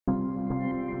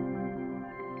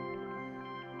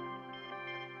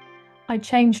I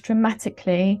changed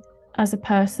dramatically as a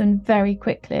person very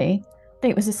quickly.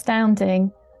 It was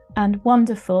astounding and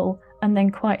wonderful, and then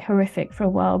quite horrific for a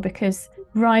while, because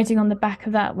riding on the back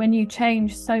of that, when you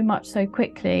change so much so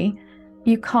quickly,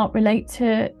 you can't relate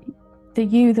to the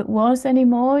you that was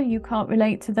anymore. You can't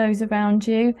relate to those around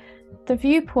you. The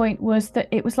viewpoint was that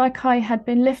it was like I had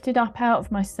been lifted up out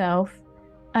of myself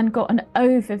and got an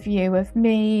overview of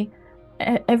me,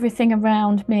 everything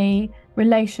around me,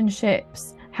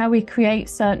 relationships, how we create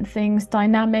certain things,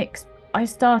 dynamics. I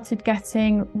started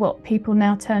getting what people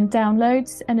now term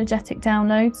downloads, energetic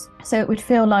downloads. So it would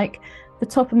feel like the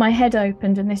top of my head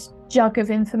opened and this jug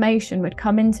of information would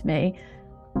come into me.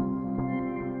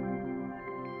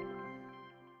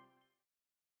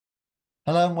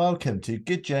 Hello and welcome to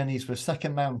Good Journeys with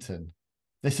Second Mountain.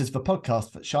 This is the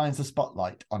podcast that shines a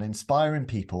spotlight on inspiring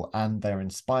people and their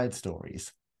inspired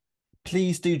stories.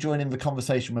 Please do join in the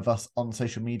conversation with us on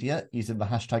social media using the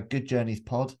hashtag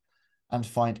GoodJourneysPod, and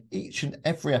find each and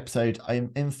every episode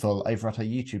in full over at our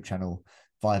YouTube channel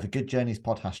via the Good Journeys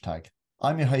Pod hashtag.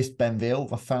 I'm your host, Ben Veal,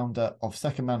 the founder of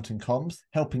Second Mountain Comms,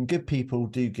 helping good people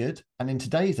do good. And in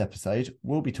today's episode,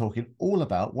 we'll be talking all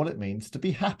about what it means to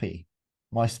be happy.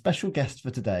 My special guest for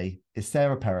today is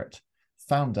Sarah Perrett,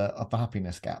 founder of The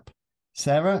Happiness Gap.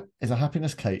 Sarah is a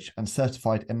happiness coach and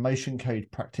certified emotion code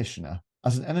practitioner.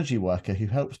 As an energy worker who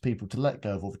helps people to let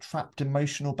go of all the trapped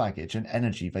emotional baggage and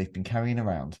energy they've been carrying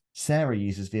around, Sarah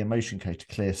uses the emotion code to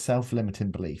clear self-limiting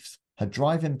beliefs. Her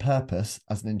driving purpose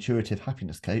as an intuitive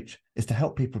happiness coach is to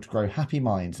help people to grow happy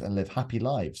minds and live happy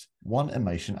lives, one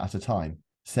emotion at a time.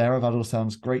 Sarah, that all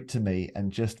sounds great to me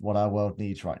and just what our world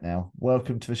needs right now.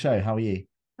 Welcome to the show. How are you?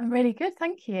 I'm really good,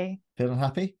 thank you. Feeling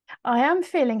happy? I am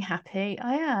feeling happy.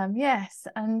 I am, yes.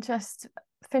 And just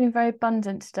feeling very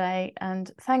abundant today,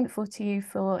 and thankful to you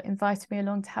for inviting me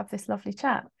along to have this lovely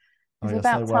chat. It's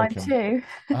about so time welcome. too.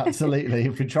 Absolutely.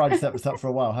 We've been trying to set this up for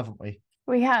a while, haven't we?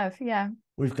 We have, yeah.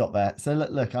 We've got there. So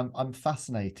look, I'm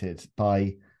fascinated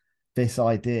by this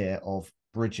idea of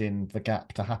bridging the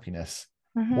gap to happiness.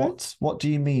 Mm-hmm. What do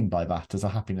you mean by that as a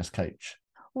happiness coach?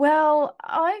 Well,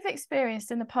 I've experienced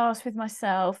in the past with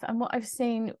myself, and what I've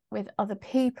seen with other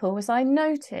people, was I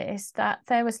noticed that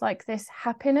there was like this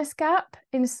happiness gap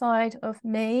inside of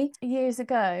me years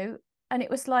ago. And it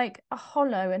was like a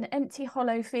hollow, an empty,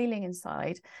 hollow feeling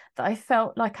inside that I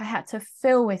felt like I had to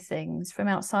fill with things from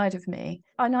outside of me.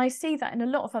 And I see that in a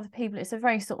lot of other people. It's a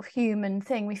very sort of human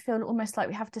thing. We feel almost like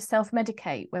we have to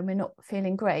self-medicate when we're not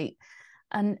feeling great.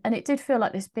 And it did feel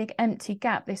like this big empty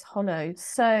gap, this hollow.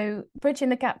 So bridging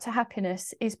the gap to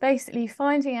happiness is basically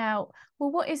finding out,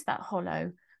 well, what is that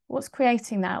hollow? What's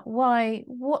creating that? Why?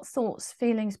 What thoughts,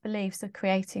 feelings, beliefs are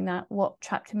creating that? What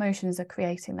trapped emotions are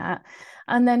creating that?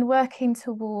 And then working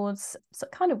towards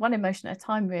kind of one emotion at a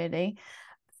time, really,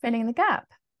 filling the gap.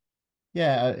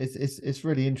 Yeah, it's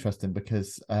really interesting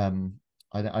because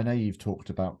I know you've talked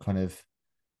about kind of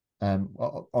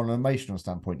on an emotional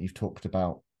standpoint, you've talked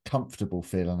about comfortable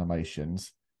feeling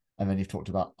emotions, and then you've talked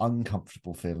about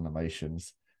uncomfortable feeling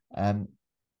emotions.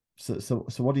 So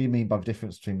what do you mean by the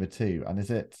difference between the two? And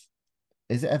is it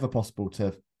ever possible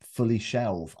to fully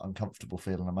shelve uncomfortable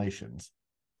feeling emotions?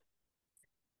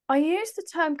 I use the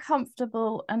term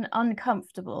comfortable and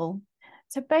uncomfortable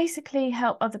to basically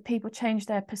help other people change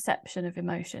their perception of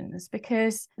emotions,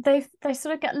 because they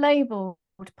sort of get labeled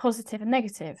positive and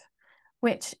negative,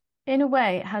 which in a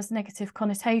way it has negative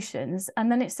connotations,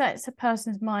 and then it sets a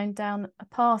person's mind down a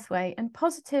pathway. And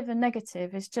positive and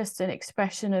negative is just an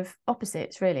expression of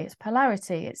opposites, really. It's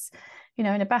polarity. It's, in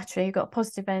a battery, you've got a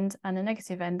positive end and a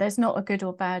negative end. There's not a good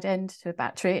or bad end to a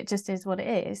battery. It just is what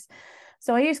it is.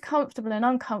 So I use comfortable and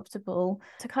uncomfortable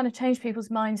to kind of change people's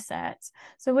mindset.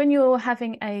 So when you're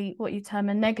having what you term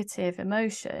a negative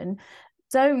emotion,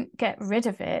 don't get rid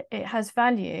of it. It has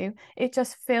value. It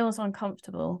just feels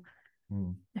uncomfortable.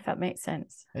 If that makes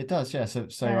sense. It does, yeah. So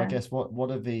I guess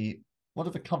what are the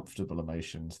comfortable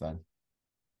emotions then?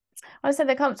 I said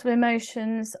the comfortable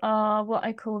emotions are what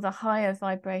I call the higher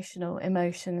vibrational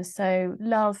emotions. So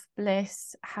love,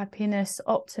 bliss, happiness,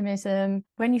 optimism.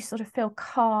 When you sort of feel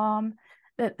calm,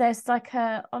 that there's like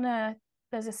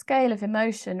there's a scale of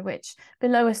emotion which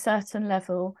below a certain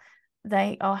level,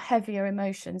 they are heavier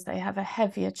emotions. They have a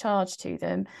heavier charge to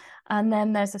them. And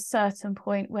then there's a certain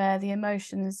point where the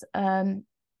emotions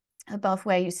above,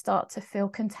 where you start to feel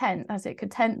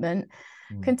contentment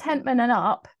and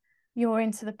up, you're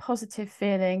into the positive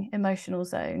feeling emotional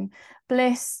zone.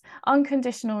 Bliss,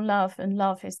 unconditional love, and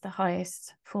love is the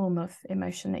highest form of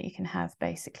emotion that you can have,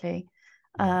 basically.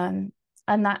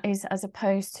 And that is as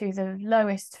opposed to the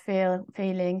lowest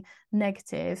feeling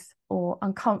negative or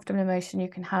uncomfortable emotion you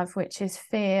can have, which is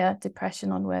fear,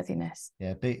 depression, unworthiness.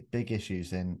 Yeah, big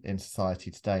issues in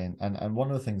society today. And one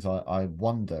of the things I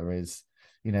wonder is,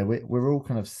 we're all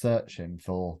kind of searching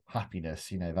for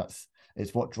happiness.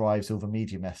 It's what drives all the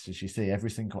media messages you see. Every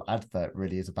single advert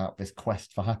really is about this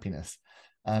quest for happiness.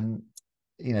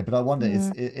 But I wonder,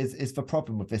 is the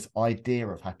problem with this idea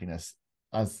of happiness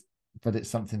as that it's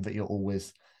something that you're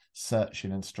always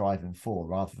searching and striving for,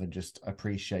 rather than just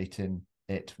appreciating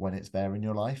it when it's there in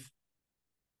your life?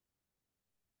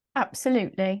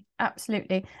 Absolutely.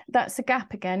 That's a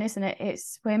gap again, isn't it?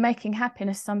 We're making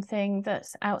happiness something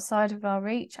that's outside of our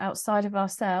reach, outside of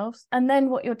ourselves. And then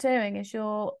what you're doing is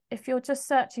if you're just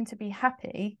searching to be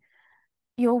happy,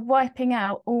 you're wiping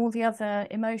out all the other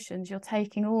emotions, you're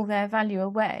taking all their value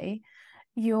away,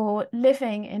 you're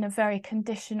living in a very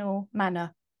conditional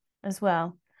manner as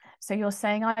well. So you're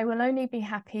saying, I will only be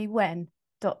happy when ...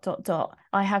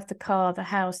 I have the car, the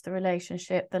house, the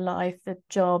relationship, the life, the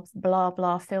job, blah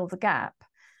blah, fill the gap.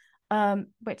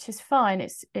 Which is fine.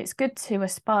 It's good to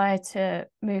aspire to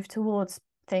move towards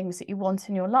things that you want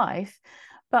in your life,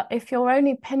 but if you're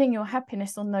only pinning your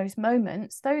happiness on those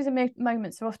moments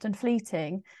are often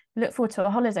fleeting. You look forward to a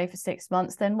holiday for 6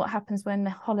 months, then what happens when the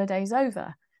holiday's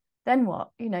over? Then what?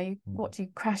 What do you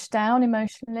crash down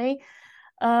emotionally?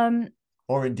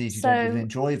 Or indeed, you don't even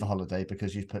enjoy the holiday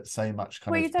because you've put so much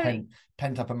kind of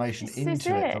pent up emotion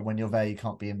into it that when you're there, you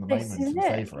can't be in the moment and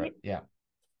savor it.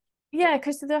 Yeah,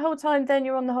 because the whole time then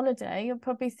you're on the holiday, you're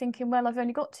probably thinking, well, I've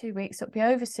only got 2 weeks, it'll be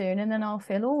over soon, and then I'll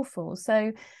feel awful.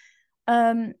 So,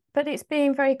 but it's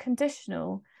being very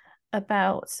conditional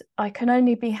about, I can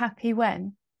only be happy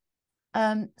when.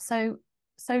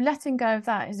 So letting go of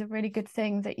that is a really good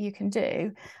thing that you can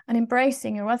do, and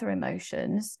embracing your other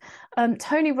emotions.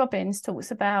 Tony Robbins talks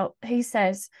about, he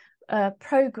says,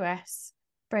 progress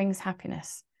brings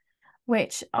happiness,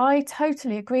 which I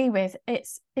totally agree with.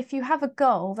 It's, if you have a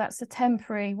goal, that's a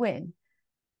temporary win.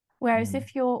 Whereas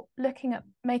if you're looking at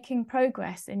making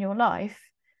progress in your life,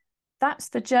 that's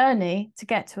the journey to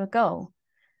get to a goal.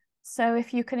 So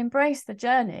if you can embrace the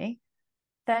journey,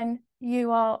 then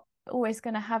you are always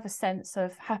going to have a sense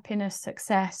of happiness,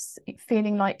 success,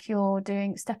 feeling like you're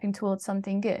stepping towards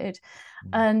something good.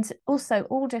 And also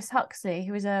Aldous Huxley,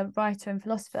 who is a writer and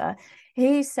philosopher,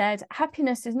 he said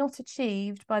happiness is not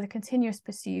achieved by the continuous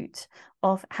pursuit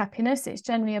of happiness. It's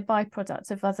generally a byproduct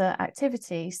of other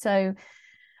activities. So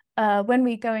when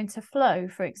we go into flow,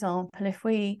 for example, if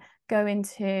we go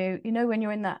into, when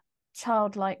you're in that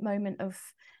childlike moment of,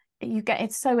 you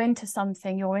get so into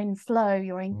something, you're in flow,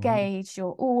 you're engaged,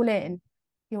 you're all in,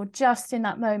 you're just in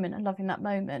that moment and loving that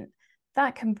moment,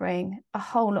 that can bring a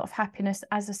whole lot of happiness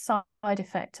as a side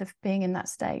effect of being in that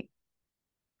state.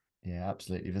 Yeah,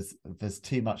 absolutely. There's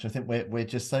too much. I think we're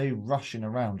just so rushing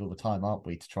around all the time, aren't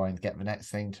we, to try and get the next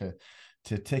thing,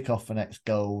 to tick off the next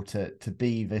goal, to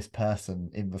be this person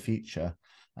in the future,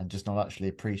 and just not actually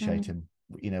appreciating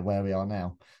where we are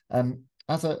now.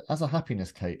 As a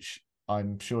happiness coach,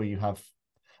 I'm sure you have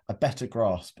a better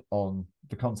grasp on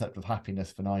the concept of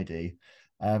happiness than I do.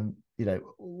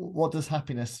 What does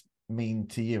happiness mean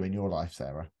to you in your life,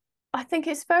 Sarah? I think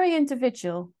it's very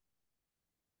individual.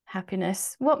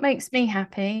 Happiness, what makes me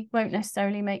happy won't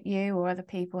necessarily make you or other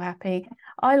people happy.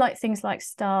 I like things like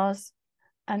stars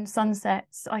and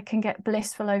sunsets. I can get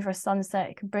blissful over a sunset.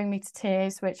 It can bring me to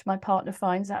tears, which my partner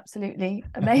finds absolutely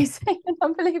amazing and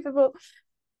unbelievable.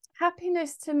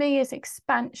 Happiness to me is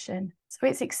expansion. So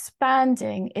it's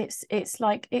expanding. It's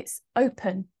like it's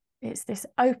open. It's this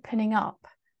opening up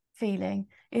feeling.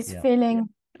 It's feeling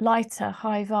lighter,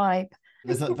 high vibe.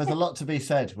 There's a lot to be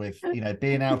said with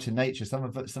being out in nature. Some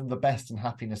of the best and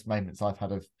happiness moments I've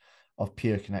had of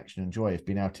pure connection and joy have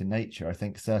been out in nature. I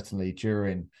think certainly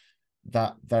during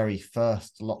that very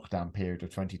first lockdown period of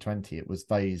 2020, it was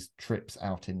those trips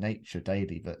out in nature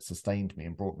daily that sustained me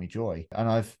and brought me joy. And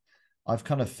I've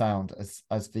kind of found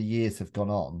as the years have gone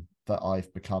on that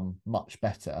I've become much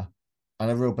better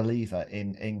and a real believer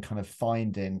in kind of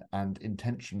finding and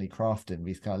intentionally crafting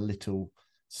these kind of little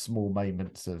small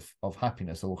moments of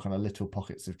happiness, or kind of little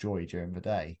pockets of joy during the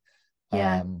day.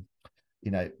 Yeah.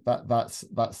 That's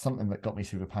something that got me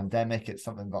through the pandemic. It's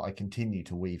something that I continue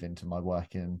to weave into my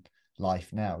work in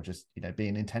life now, just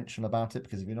being intentional about it,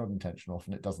 because if you're not intentional,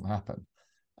 often it doesn't happen.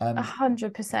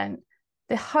 100%.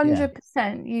 The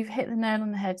 100%, you've hit the nail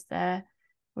on the head there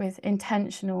with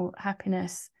intentional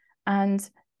happiness. And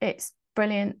it's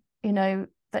brilliant,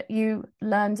 that you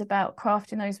learned about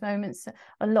crafting those moments.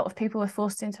 A lot of people were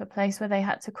forced into a place where they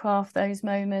had to craft those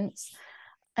moments.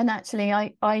 And actually,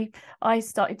 I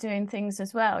started doing things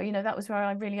as well. That was where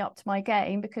I really upped my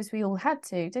game, because we all had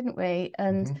to, didn't we?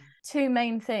 And Hmm. two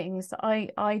main things that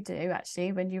I do,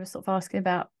 actually, when you were sort of asking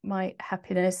about my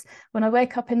happiness, when I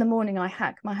wake up in the morning, I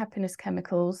hack my happiness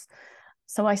chemicals.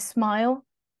 So I smile.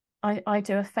 I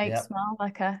do a fake Yep. smile,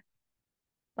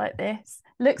 like this.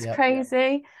 Looks Yep.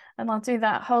 crazy, and I'll do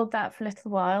that, hold that for a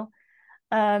little while.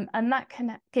 And that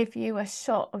can give you a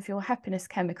shot of your happiness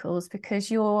chemicals,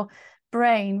 because your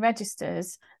brain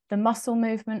registers the muscle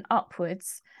movement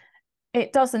upwards.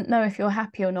 It doesn't know if you're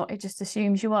happy or not, it just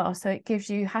assumes you are. So it gives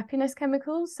you happiness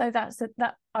chemicals. So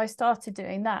that I started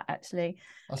doing that, actually,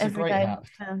 That's a every great day. hack.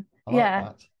 I like Yeah,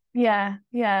 that.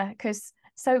 yeah, because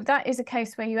so that is a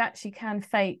case where you actually can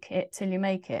fake it till you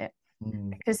make it. Mm.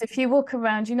 Because if you walk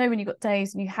around, when you've got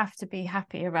days and you have to be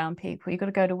happy around people, you've got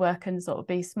to go to work and sort of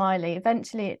be smiley.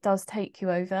 Eventually, it does take you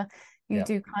over. You Yep.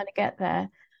 do kind of get there.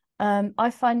 I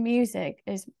find music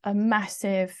is a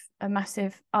massive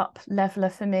up leveler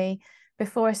for me.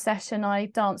 Before a session, I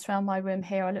dance around my room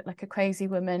here. I look like a crazy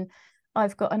woman.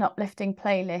 I've got an uplifting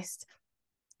playlist,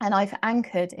 and I've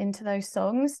anchored into those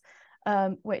songs,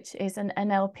 which is an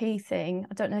NLP thing.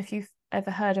 I don't know if you've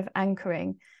ever heard of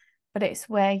anchoring, but it's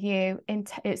where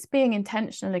it's being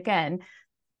intentional again.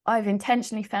 I've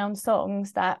intentionally found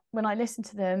songs that when I listen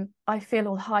to them, I feel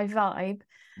all high vibe.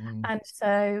 Mm. And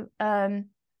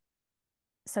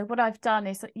so what I've done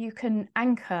is that you can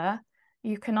anchor,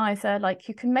 you can either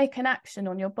you can make an action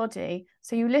on your body.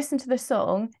 So you listen to the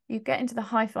song, you get into the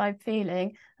high vibe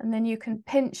feeling, and then you can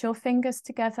pinch your fingers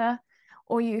together,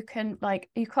 or you can,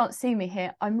 you can't see me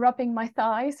here, I'm rubbing my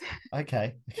thighs.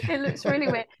 Okay. It looks really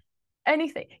weird.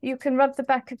 Anything, you can rub the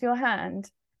back of your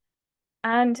hand.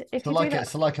 And if So you do like that,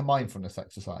 it's like a mindfulness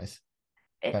exercise,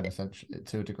 then it, essentially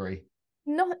to a degree.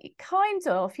 not kind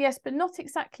of, yes, but not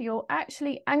exactly. You're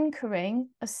actually anchoring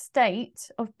a state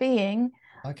of being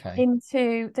Okay.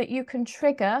 into that you can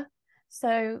trigger.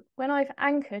 So when I've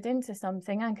anchored into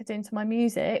something, anchored into my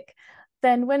music,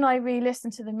 then when I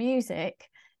re-listen to the music,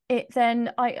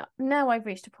 I've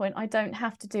reached a point I don't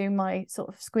have to do my sort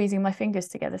of squeezing my fingers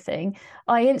together thing.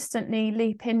 I instantly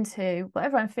leap into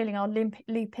whatever I'm feeling. I'll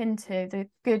leap into the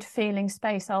good feeling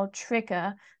space. I'll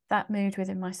trigger that mood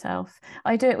within myself.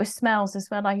 I do it with smells as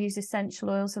well. I use essential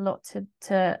oils a lot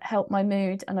to help my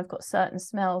mood, and I've got certain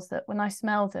smells that when I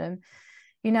smell them,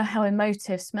 how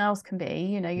emotive smells can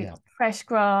be, Yeah. fresh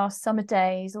grass, summer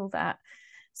days, all that.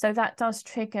 So that does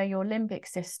trigger your limbic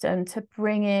system to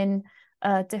bring in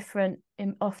different,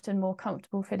 often more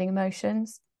comfortable feeling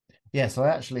emotions. Yeah. So I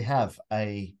actually have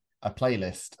a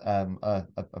playlist,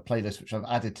 a playlist which I've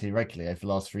added to regularly over the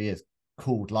last 3 years,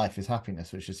 called Life is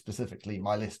Happiness, which is specifically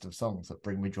my list of songs that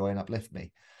bring me joy and uplift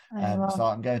me. Oh, So well,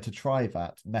 I'm going to try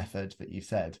that method that you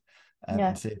said, yeah.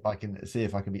 and see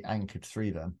if I can be anchored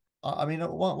through them. I mean,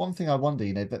 one thing I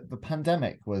wonder, that the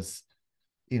pandemic was,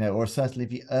 or certainly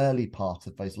the early part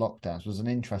of those lockdowns was an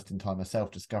interesting time of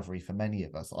self-discovery for many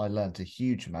of us. I learned a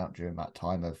huge amount during that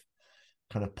time of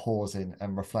kind of pausing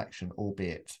and reflection,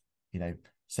 albeit,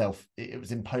 it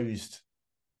was imposed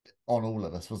on all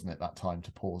of us, wasn't it, that time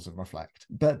to pause and reflect.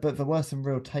 But there were some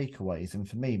real takeaways. And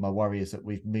for me, my worry is that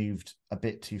we've moved a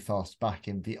bit too fast back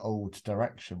in the old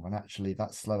direction, when actually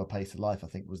that slower pace of life, I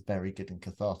think, was very good and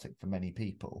cathartic for many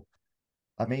people.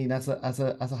 I mean, as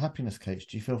a happiness coach,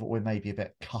 do you feel that we're maybe a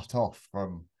bit cut off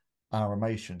from our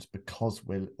emotions because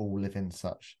we all live in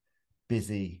such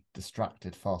busy,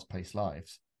 distracted, fast-paced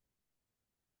lives?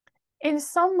 In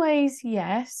some ways,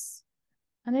 yes.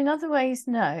 And in other ways,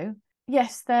 no.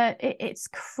 Yes, it's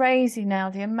crazy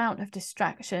now, the amount of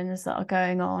distractions that are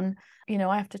going on.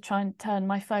 I have to try and turn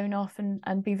my phone off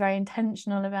and be very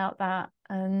intentional about that,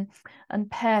 and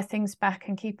pare things back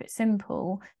and keep it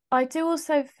simple. I do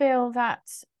also feel that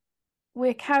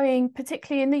we're carrying,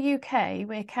 particularly in the UK,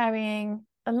 we're carrying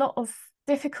a lot of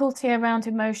difficulty around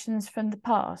emotions from the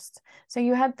past. So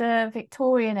you had the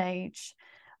Victorian age,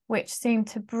 which seemed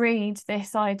to breed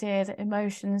this idea that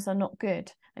emotions are not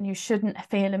good and you shouldn't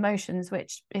feel emotions,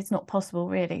 which is not possible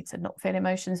really to not feel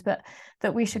emotions, but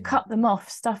that we should cut them off,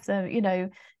 stuff them,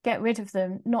 get rid of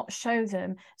them, not show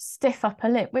them, stiff up a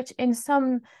lip, which in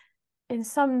some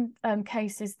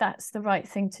cases that's the right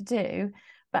thing to do.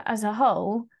 But as a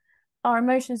whole, our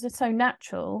emotions are so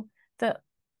natural that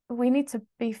we need to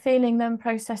be feeling them,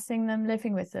 processing them,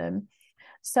 living with them.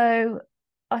 So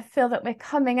I feel that we're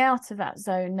coming out of that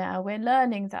zone now. We're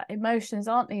learning that emotions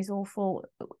aren't these awful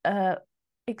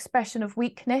expression of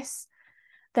weakness.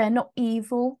 They're not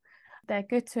evil. They're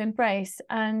good to embrace.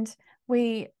 And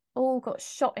we all got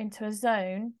shot into a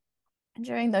zone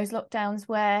during those lockdowns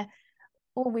where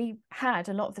all we had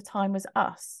a lot of the time was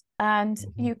us. And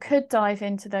you could dive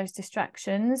into those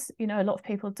distractions. A lot of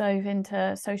people dove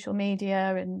into social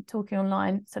media and talking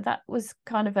online. So that was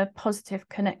kind of a positive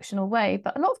connectional way.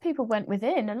 But a lot of people went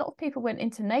within, a lot of people went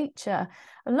into nature,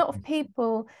 a lot of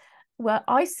people were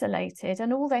isolated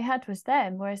and all they had was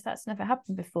them, whereas that's never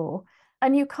happened before.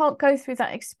 And you can't go through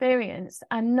that experience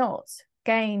and not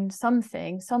gain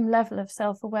something, some level of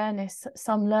self-awareness,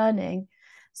 some learning.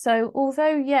 So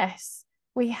although, yes,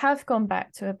 we have gone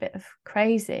back to a bit of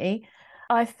crazy,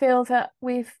 I feel that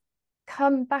we've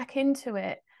come back into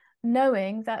it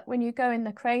knowing that when you go in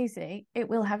the crazy, it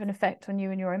will have an effect on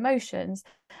you and your emotions.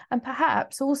 And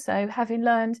perhaps also having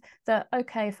learned that,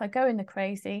 okay, if I go in the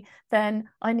crazy, then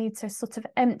I need to sort of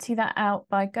empty that out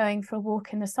by going for a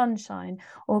walk in the sunshine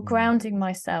or grounding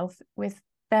myself with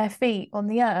bare feet on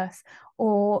the earth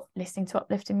or listening to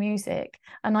uplifting music.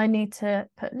 And I need to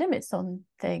put limits on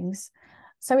things.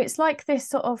 So it's like this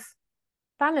sort of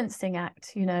balancing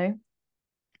act,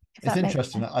 It's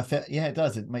interesting. I feel, yeah, it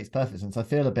does. It makes perfect sense. I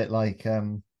feel a bit like, do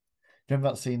you remember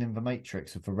that scene in The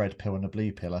Matrix with the red pill and the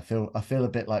blue pill? I feel a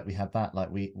bit like we had that. Like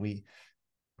we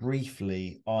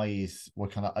briefly, eyes were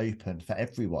kind of opened for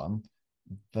everyone,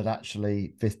 but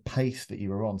actually this pace that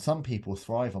you were on, some people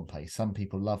thrive on pace. Some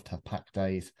people love to have packed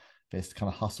days, this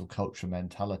kind of hustle culture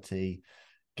mentality,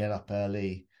 get up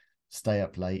early, stay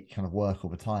up late, kind of work all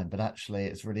the time. But actually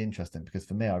it's really interesting because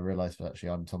for me, I realized that actually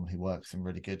I'm someone who works in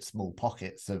really good small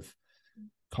pockets of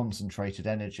concentrated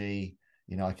energy.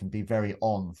 I can be very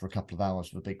on for a couple of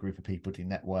hours with a big group of people, do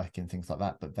networking, things like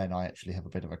that, but then I actually have a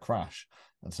bit of a crash.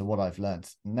 And so what I've learned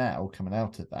now coming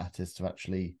out of that is to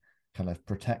actually kind of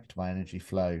protect my energy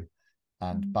flow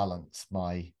and balance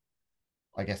my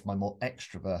more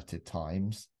extroverted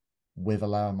times with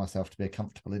allowing myself to be a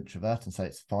comfortable introvert, and say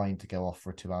it's fine to go off for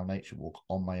a 2-hour nature walk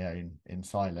on my own in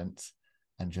silence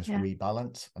and just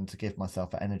rebalance, and to give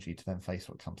myself that energy to then face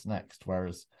what comes next.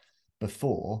 Whereas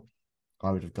before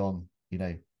I would have gone,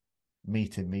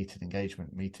 meeting,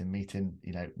 engagement, meeting,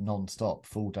 non-stop,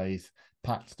 full days,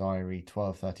 packed diary,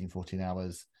 12, 13, 14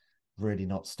 hours, really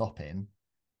not stopping.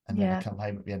 And then I come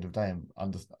home at the end of the day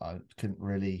and I couldn't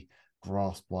really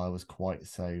grasp why I was quite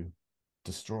so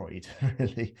destroyed,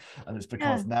 really. And it's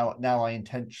because now I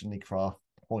intentionally craft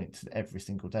points every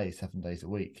single day, 7 days a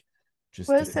week, just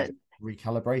to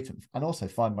recalibrate and also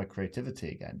find my creativity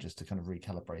again, just to kind of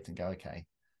recalibrate and go, okay,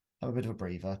 have a bit of a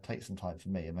breather, take some time for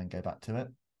me, and then go back to it.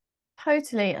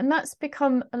 Totally. And that's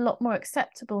become a lot more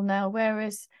acceptable now,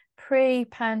 whereas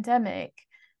pre-pandemic,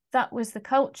 that was the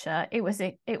culture. It was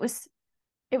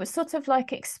sort of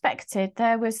like expected.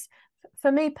 There was,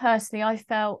 for me personally, I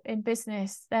felt in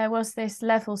business, there was this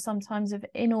level sometimes of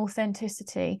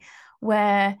inauthenticity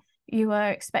where you were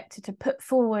expected to put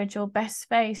forward your best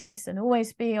face and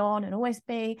always be on and always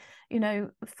be,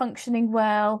 functioning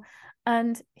well.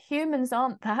 And humans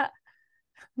aren't that.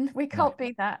 We can't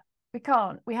be that. We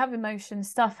can't. We have emotions,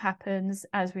 stuff happens,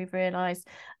 as we've realized.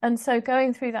 And so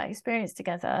going through that experience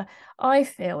together, I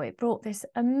feel it brought this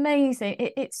amazing,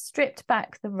 it stripped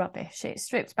back the rubbish. It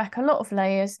stripped back a lot of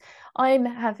layers. I'm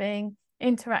having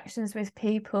interactions with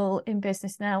people in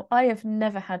business now I have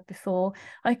never had before.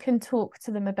 I can talk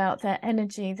to them about their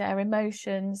energy, their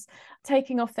emotions,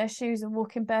 taking off their shoes and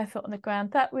walking barefoot on the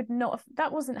ground. That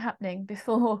wasn't happening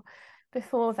before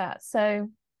that. So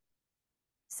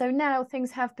now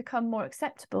things have become more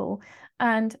acceptable,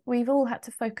 and we've all had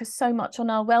to focus so much on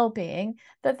our well-being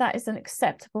that is an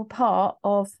acceptable part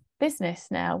of business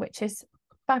now, which is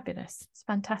fabulous. It's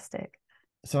fantastic.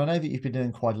 So I know that you've been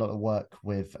doing quite a lot of work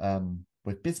with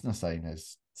business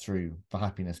owners through the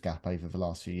happiness gap over the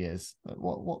last few years.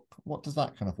 What does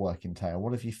that kind of work entail?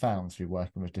 What have you found through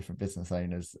working with different business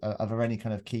owners? Are there any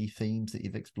kind of key themes that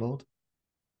you've explored?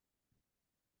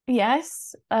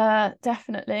 Yes,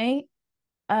 definitely.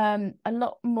 A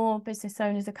lot more business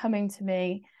owners are coming to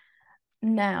me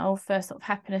now for sort of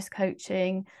happiness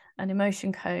coaching and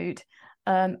emotion code,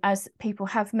 as people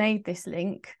have made this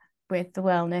link with the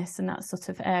wellness and that sort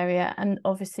of area. And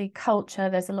obviously culture,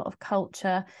 there's a lot of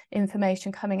culture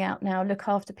information coming out now. Look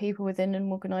after people within an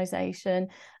organization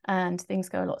and things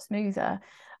go a lot smoother.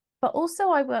 But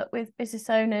also I work with business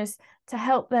owners to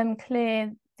help them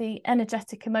clear the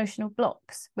energetic emotional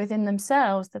blocks within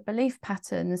themselves, the belief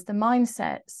patterns, the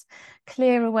mindsets,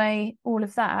 clear away all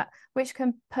of that, which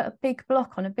can put a big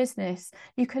block on a business.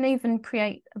 You can even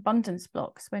create abundance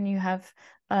blocks when you have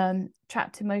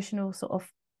trapped emotional sort of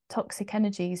toxic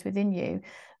energies within you.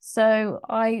 So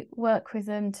I work with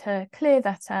them to clear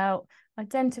that out,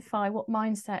 identify what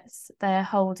mindsets they're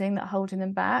holding that are holding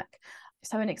them back.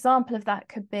 So an example of that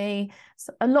could be,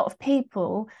 a lot of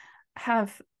people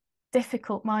have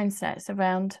difficult mindsets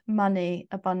around money,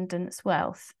 abundance,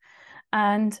 wealth.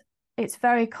 And it's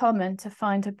very common to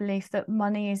find a belief that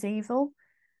money is evil,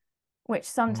 which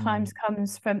sometimes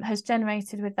has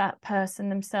generated with that person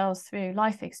themselves through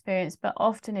life experience, but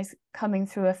often is coming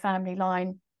through a family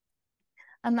line.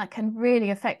 And that can really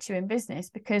affect you in business,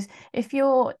 because if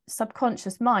your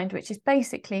subconscious mind, which is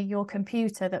basically your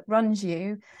computer that runs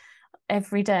you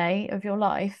every day of your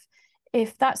life,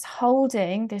 if that's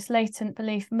holding this latent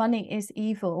belief, money is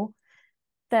evil,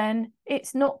 then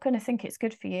it's not going to think it's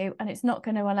good for you, and it's not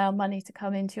going to allow money to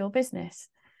come into your business.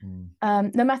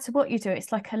 No matter what you do,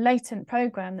 it's like a latent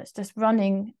program that's just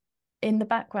running in the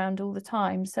background all the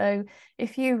time. So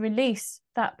if you release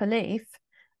that belief,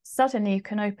 suddenly you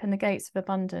can open the gates of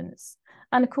abundance.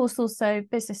 And of course, also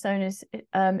business owners,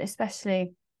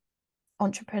 especially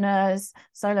entrepreneurs,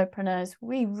 solopreneurs,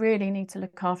 we really need to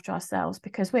look after ourselves,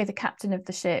 because we're the captain of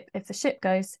the ship. If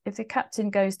the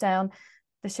captain goes down,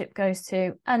 the ship goes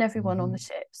too, and everyone on the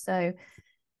ship. So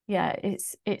yeah,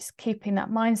 it's keeping that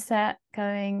mindset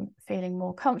going, feeling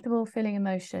more comfortable, feeling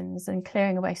emotions, and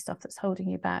clearing away stuff that's holding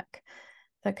you back,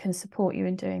 that can support you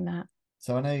in doing that.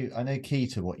 So I know key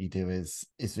to what you do is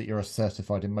that you're a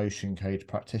certified emotion code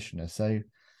practitioner. So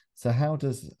how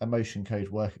does emotion code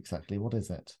work exactly? What is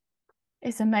it?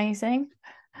 It's amazing.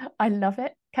 I love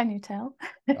it. Can you tell?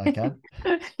 I can.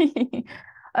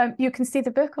 You can see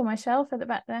the book on my shelf at the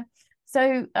back there.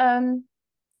 So the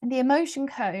emotion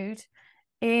code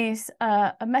is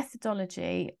a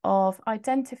methodology of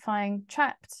identifying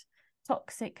trapped,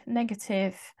 toxic,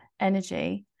 negative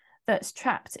energy that's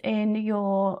trapped in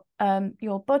your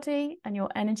body and your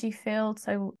energy field.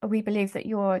 So we believe that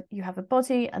you have a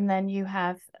body, and then you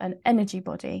have an energy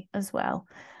body as well,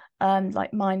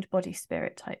 like mind, body,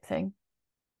 spirit type thing.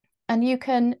 And you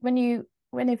can,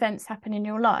 when events happen in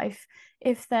your life,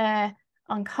 if they're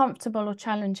uncomfortable or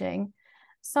challenging,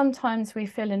 sometimes we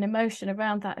feel an emotion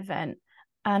around that event,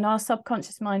 and our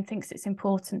subconscious mind thinks it's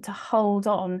important to hold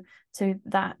on to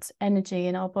that energy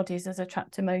in our bodies as a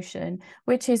trapped emotion,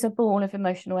 which is a ball of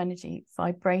emotional energy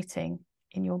vibrating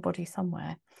in your body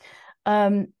somewhere.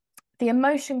 The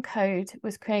emotion code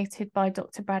was created by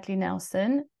Dr. Bradley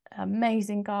Nelson,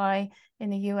 amazing guy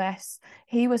in the US.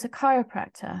 He was a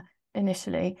chiropractor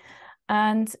initially,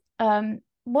 and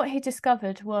what he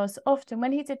discovered was, often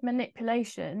when he did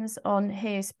manipulations on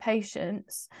his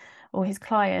patients or his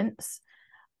clients,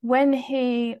 when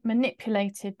he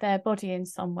manipulated their body in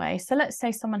some way, so let's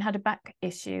say someone had a back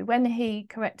issue, when he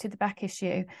corrected the back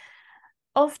issue,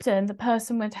 often the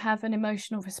person would have an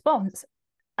emotional response,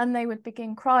 and they would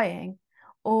begin crying,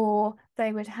 or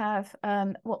they would have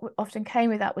what often came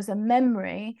with that was a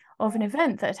memory of an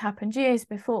event that had happened years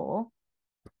before,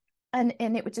 and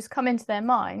it would just come into their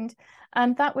mind,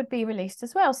 and that would be released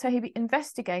as well. So he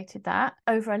investigated that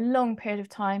over a long period of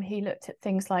time. He looked at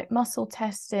things like muscle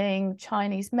testing,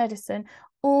 Chinese medicine,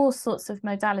 all sorts of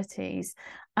modalities,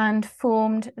 and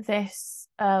formed this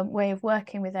way of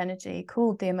working with energy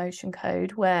called the emotion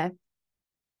code, where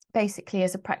basically,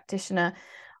 as a practitioner,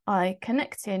 I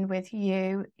connect in with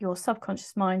you, your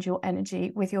subconscious mind, your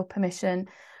energy, with your permission.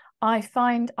 I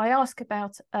ask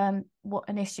about what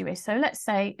an issue is. So let's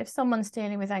say if someone's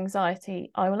dealing with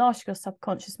anxiety, I will ask your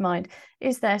subconscious mind,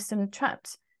 is there some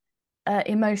trapped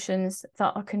emotions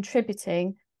that are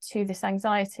contributing to this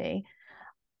anxiety?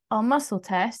 I'll muscle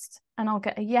test, and I'll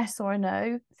get a yes or a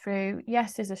no through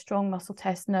yes is a strong muscle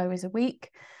test, no is a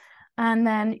weak. And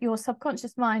then your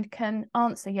subconscious mind can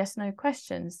answer yes, no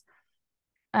questions.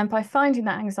 And by finding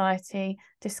that anxiety,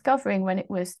 discovering when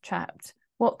it was trapped,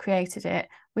 what created it,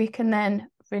 we can then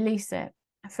release it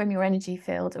from your energy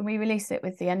field. And we release it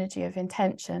with the energy of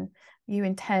intention. You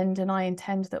intend, and I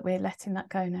intend that we're letting that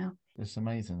go now. It's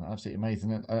amazing, absolutely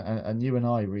amazing. And you and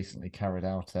I recently carried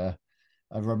out a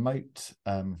remote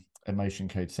emotion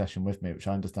code session with me, which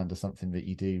I understand is something that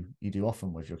you do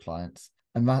often with your clients.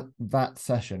 And that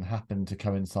session happened to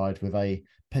coincide with a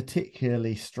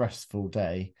particularly stressful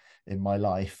day in my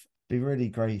life. It'd be really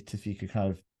great if you could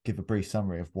kind of give a brief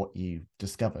summary of what you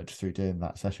discovered through doing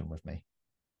that session with me.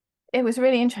 It was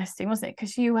really interesting, wasn't it?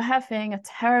 Because you were having a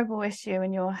terrible issue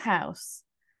in your house.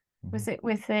 Mm-hmm. Was it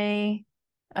with the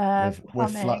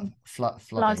plumbing,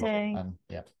 flooding, and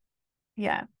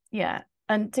yeah.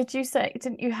 And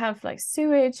didn't you have like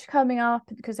sewage coming up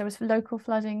because there was local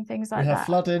flooding, things like that? We had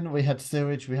flooding, we had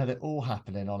sewage, we had it all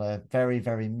happening on a very,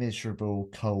 very miserable,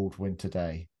 cold winter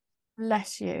day.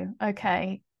 Bless you.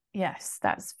 Okay. Yes,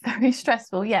 that's very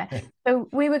stressful. Yeah. So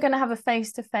we were going to have a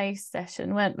face-to-face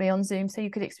session, weren't we, on Zoom, so you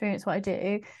could experience what I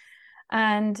do.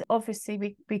 And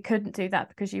obviously we couldn't do that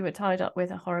because you were tied up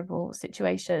with a horrible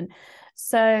situation.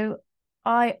 So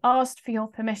I asked for your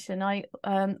permission.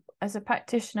 As a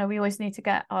practitioner, we always need to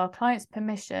get our clients'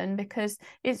 permission because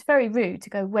it's very rude to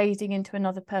go wading into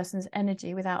another person's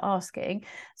energy without asking.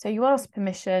 So you ask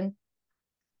permission.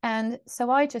 And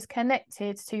so I just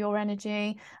connected to your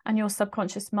energy and your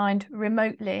subconscious mind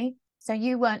remotely. So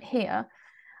you weren't here.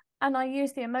 And I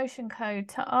used the emotion code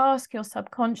to ask your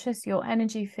subconscious, your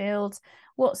energy fields,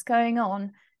 what's going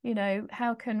on?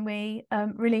 How can we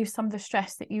relieve some of the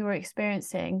stress that you were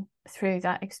experiencing through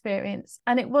that experience?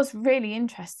 And it was really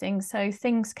interesting. So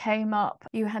things came up.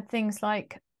 You had things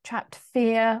like trapped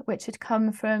fear, which had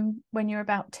come from when you're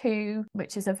about 2,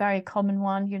 which is a very common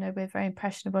one. We're very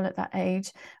impressionable at that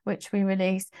age, which we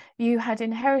release. You had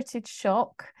inherited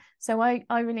shock. So I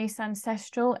release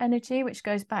ancestral energy, which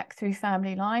goes back through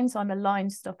family lines. I'm a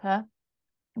line stopper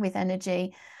with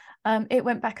energy. It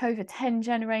went back over 10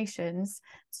 generations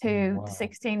to Wow. the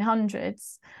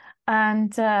 1600s.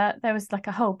 And there was like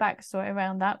a whole backstory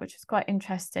around that, which was quite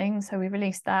interesting. So we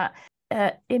released that.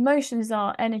 Emotions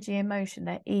are energy emotion.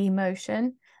 They're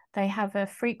emotion. They have a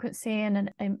frequency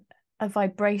and a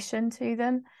vibration to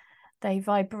them. They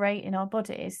vibrate in our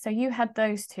bodies. So you had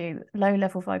those two, low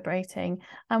level vibrating.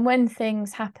 And when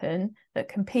things happen that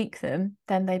can peak them,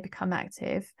 then they become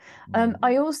active.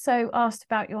 I also asked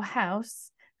about your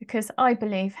house because I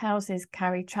believe houses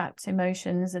carry trapped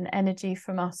emotions and energy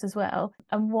from us as well,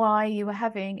 and why you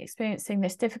were experiencing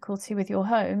this difficulty with your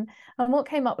home. And what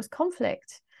came up was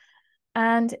conflict.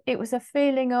 And it was a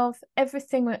feeling of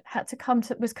everything that had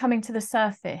to was coming to the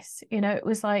surface. It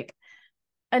was like,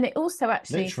 and it also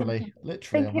actually literally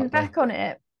thinking back on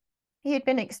it, you'd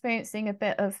been experiencing a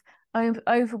bit of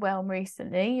overwhelm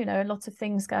recently, a lot of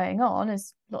things going on,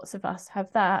 as lots of us have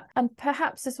that. And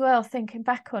perhaps as well, thinking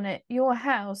back on it, your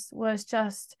house was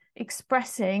just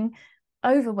expressing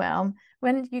overwhelm.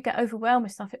 When you get overwhelmed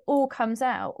with stuff, it all comes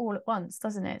out all at once,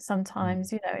 doesn't it?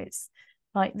 Sometimes, it's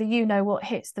like what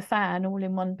hits the fan all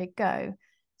in one big go.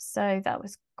 So that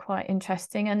was quite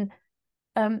interesting. And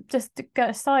just to go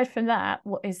aside from that,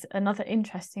 what is another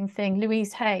interesting thing,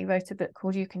 Louise Hay wrote a book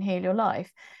called You Can Heal Your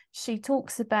Life. She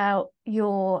talks about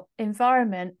your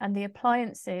environment and the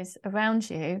appliances around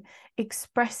you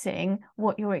expressing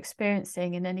what you're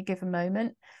experiencing in any given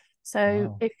moment.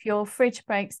 So if your fridge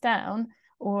breaks down,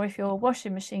 or if your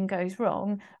washing machine goes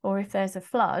wrong, or if there's a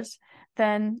flood,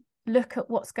 then look at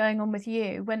what's going on with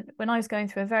you. When I was going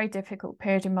through a very difficult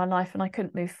period in my life and I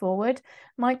couldn't move forward,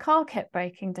 my car kept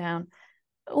breaking down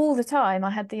all the time.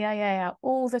 I had the AA out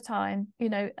all the time,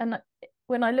 and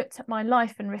when I looked at my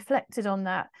life and reflected on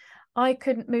that, I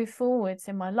couldn't move forwards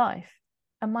in my life.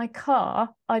 And my car,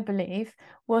 I believe,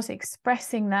 was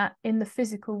expressing that in the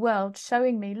physical world,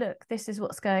 showing me, look, this is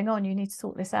what's going on. You need to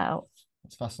sort this out.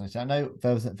 It's fascinating. I know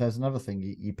there's another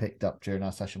thing you picked up during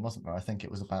our session, wasn't there? I think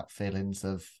it was about feelings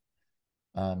of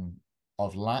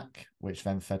lack, which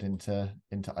then fed into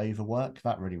overwork.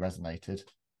 That really resonated.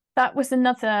 That was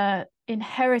another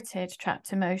inherited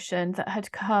trapped emotion that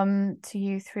had come to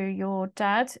you through your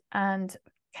dad and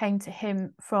came to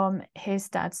him from his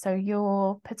dad. So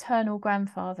your paternal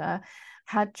grandfather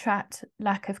had trapped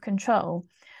lack of control.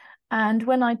 And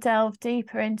when I delved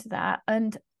deeper into that,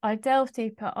 and I delved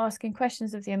deeper asking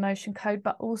questions of the emotion code,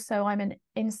 but also I'm an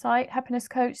insight happiness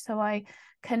coach. So I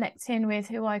connect in with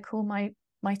who I call my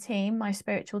team, my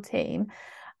spiritual team.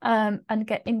 And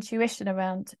get intuition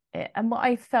around it. And what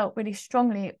I felt really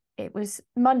strongly, it was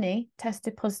money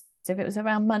tested positive. It was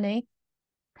around money.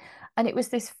 And it was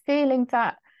this feeling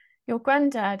that your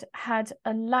granddad had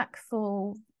a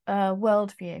lackful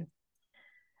worldview.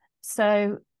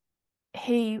 So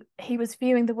he was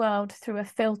viewing the world through a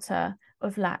filter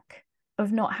of lack,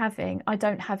 of not having, I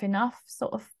don't have enough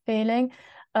sort of feeling,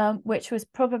 which was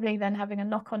probably then having a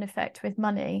knock-on effect with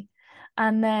money.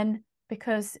 And then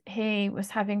because he was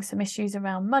having some issues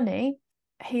around money,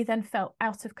 he then felt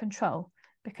out of control,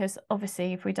 because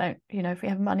obviously if we don't, if we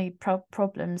have money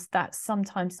problems, that's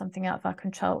sometimes something out of our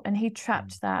control. And he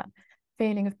trapped that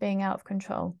feeling of being out of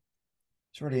control.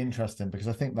 It's really interesting because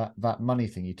I think that money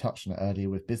thing, you touched on it earlier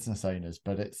with business owners,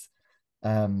 but it's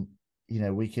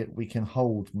we can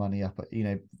hold money up,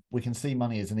 we can see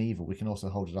money as an evil. We can also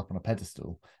hold it up on a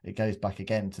pedestal. It goes back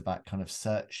again to that kind of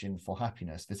searching for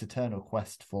happiness, this eternal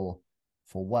quest for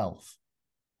wealth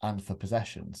and for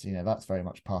possessions. That's very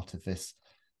much part of this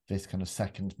kind of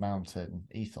second mountain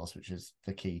ethos, which is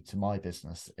the key to my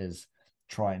business, is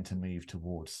trying to move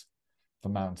towards the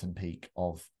mountain peak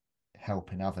of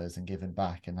helping others and giving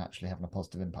back and actually having a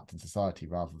positive impact in society,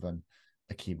 rather than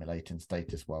accumulating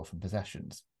status, wealth and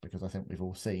possessions. Because I think we've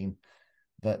all seen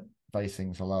that those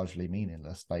things are largely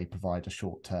meaningless. They provide a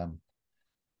short-term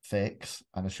fix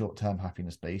and a short-term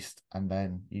happiness boost, and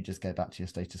then you just go back to your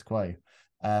status quo.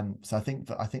 So I think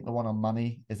the one on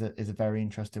money is a very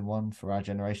interesting one for our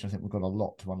generation. I think we've got a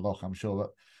lot to unlock. I'm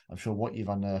sure what you've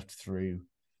unearthed through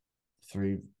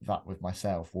that with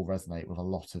myself will resonate with a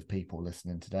lot of people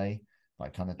listening today.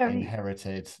 Like kind of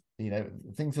inherited,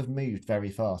 things have moved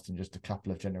very fast in just a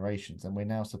couple of generations, and we're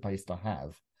now supposed to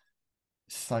have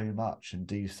so much and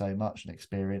do so much and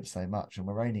experience so much, and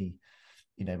we're only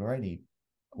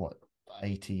what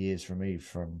 80 years removed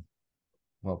from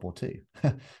World War II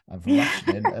and from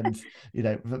rationing, and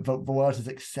the world has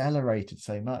accelerated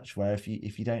so much, where if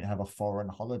you don't have a foreign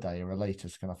holiday or a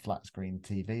latest kind of flat screen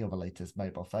TV or the latest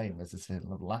mobile phone, there's this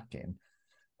feeling of lacking.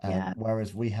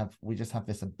 Whereas we just have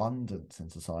this abundance in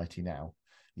society now,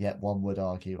 yet one would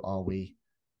argue, are we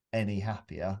any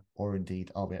happier, or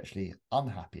indeed are we actually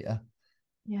unhappier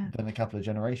than a couple of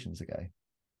generations ago?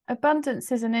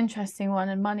 Abundance is an interesting one,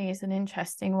 and money is an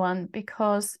interesting one,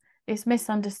 because it's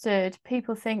misunderstood.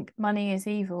 People think money is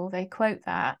evil. They quote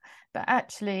that, but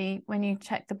actually when you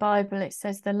check the Bible, it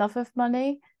says the love of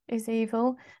money is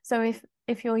evil. So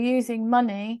if you're using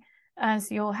money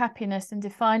as your happiness and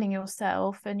defining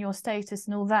yourself and your status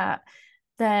and all that,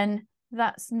 then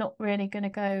that's not really going to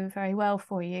go very well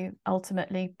for you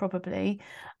ultimately, probably.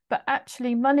 But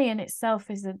actually money in itself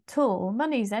is a tool.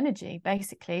 Money is energy,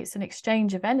 basically. It's an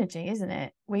exchange of energy, isn't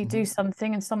it? We do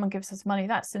something and someone gives us money.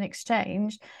 That's an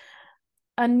exchange.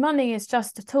 And money is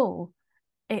just a tool.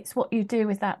 It's what you do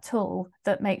with that tool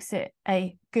that makes it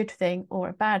a good thing or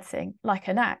a bad thing. Like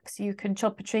an axe, you can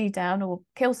chop a tree down or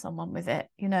kill someone with it,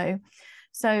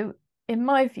 So in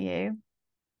my view,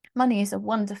 money is a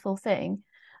wonderful thing.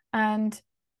 And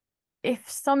if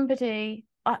somebody,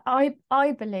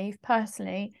 I believe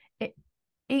personally,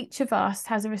 each of us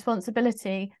has a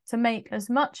responsibility to make as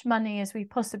much money as we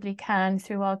possibly can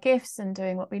through our gifts and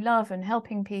doing what we love and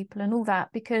helping people and all that.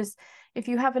 Because if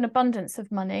you have an abundance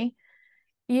of money,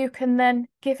 you can then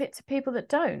give it to people that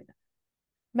don't.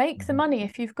 Make the money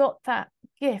if you've got that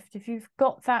gift, if you've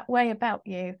got that way about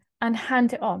you, and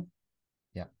hand it on.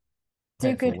 Yeah.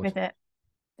 Do good with it.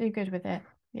 Do good with it.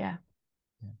 Yeah.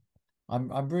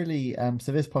 I'm really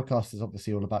so this podcast is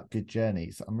obviously all about good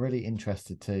journeys. I'm really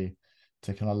interested to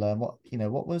kind of learn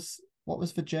what was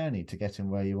the journey to getting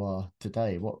where you are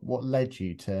today? What led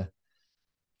you to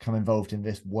come involved in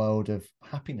this world of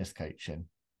happiness coaching?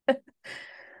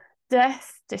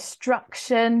 Death,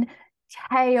 destruction,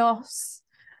 chaos,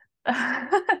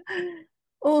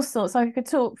 all sorts. I could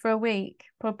talk for a week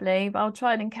probably, but I'll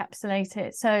try and encapsulate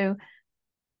it. So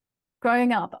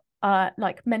growing up,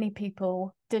 like many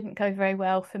people, didn't go very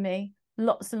well for me.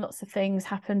 Lots and lots of things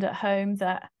happened at home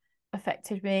that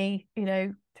affected me,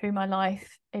 through my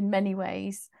life in many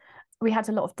ways. We had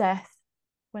a lot of death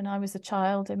when I was a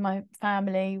child in my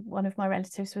family. One of my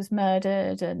relatives was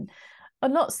murdered, and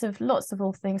lots of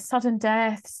all things, sudden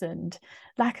deaths and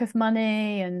lack of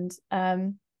money, and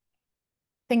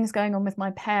things going on with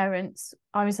my parents.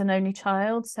 I was an only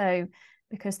child, so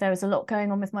because there was a lot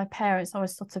going on with my parents, I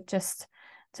was sort of just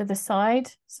to the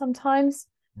side sometimes,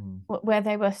 where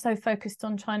they were so focused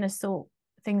on trying to sort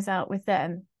things out with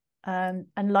them. And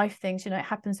life things, it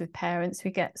happens with parents.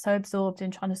 We get so absorbed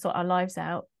in trying to sort our lives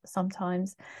out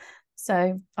sometimes.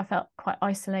 So I felt quite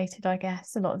isolated, I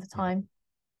guess, a lot of the time,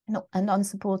 and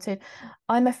unsupported.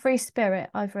 I'm a free spirit,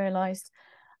 I've realised.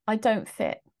 I don't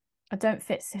fit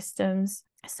systems.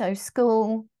 So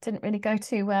school didn't really go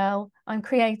too well. I'm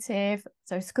creative,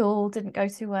 so school didn't go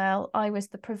too well. I was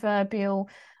the proverbial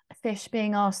fish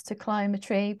being asked to climb a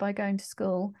tree by going to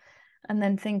school, and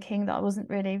then thinking that I wasn't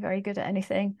really very good at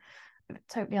anything.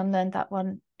 Totally unlearned that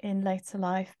one in later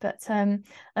life. But and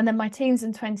then my teens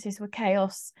and 20s were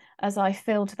chaos, as I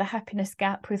filled the happiness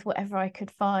gap with whatever I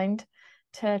could find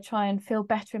to try and feel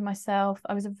better in myself.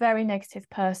 I was a very negative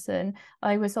person.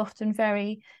 I was often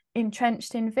very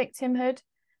entrenched in victimhood,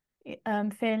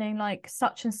 feeling like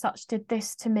such and such did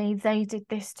this to me, they did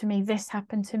this to me, this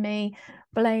happened to me.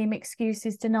 Blame,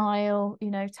 excuses, denial,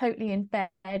 totally in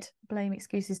bed, blame,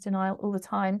 excuses, denial all the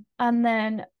time. And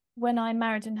then when I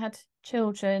married and had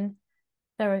children,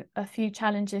 there were a few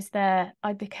challenges there.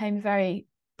 I became very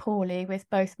poorly with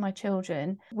both my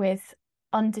children, with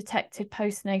undetected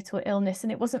postnatal illness,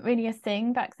 and it wasn't really a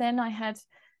thing back then. I had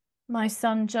my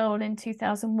son Joel in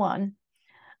 2001,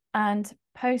 and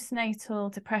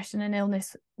postnatal depression and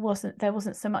illness there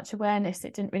wasn't so much awareness.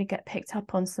 It didn't really get picked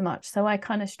up on so much. So I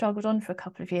kind of struggled on for a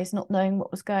couple of years, not knowing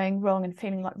what was going wrong and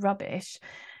feeling like rubbish.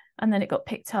 And then it got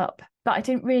picked up, but I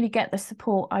didn't really get the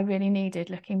support I really needed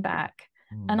looking back.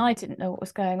 And I didn't know what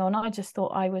was going on. I just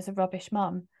thought I was a rubbish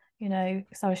mum,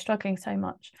 because I was struggling so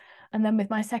much. And then with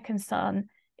my second son,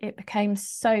 it became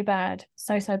so bad,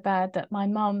 so bad, that my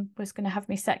mum was going to have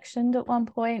me sectioned at one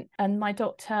point, and my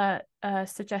doctor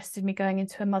suggested me going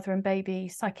into a mother and baby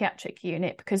psychiatric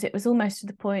unit, because it was almost to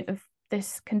the point of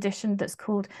this condition that's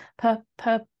called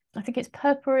I think it's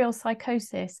puerperal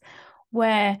psychosis,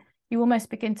 where you almost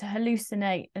begin to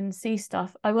hallucinate and see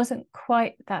stuff. I wasn't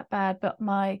quite that bad, but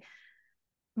my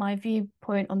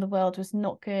viewpoint on the world was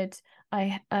not good.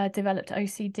 I developed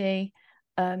OCD,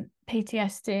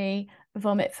 PTSD,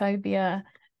 vomit phobia,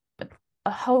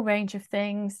 a whole range of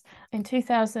things. In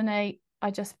 2008,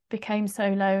 I just became so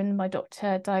low, and my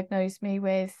doctor diagnosed me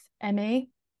with ME,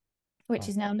 which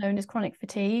is now known as chronic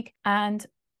fatigue. And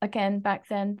again, back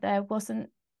then, there wasn't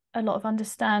a lot of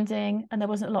understanding and there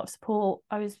wasn't a lot of support.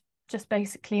 I was just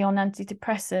basically on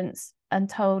antidepressants and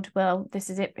told, well, this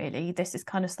is it really. This is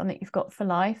kind of something you've got for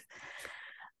life.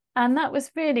 And that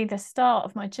was really the start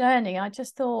of my journey. I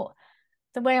just thought,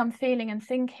 the way I'm feeling and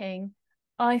thinking,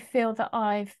 I feel that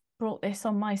I've brought this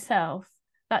on myself.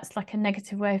 That's like a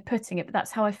negative way of putting it, but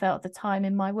that's how I felt at the time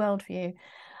in my worldview.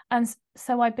 And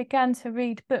so I began to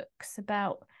read books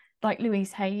about, like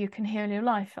Louise Hay, You Can Heal Your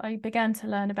Life. I began to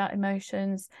learn about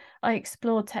emotions. I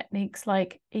explored techniques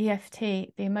like EFT,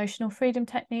 the emotional freedom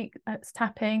technique, that's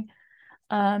tapping.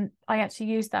 I actually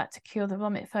used that to cure the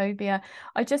vomit phobia.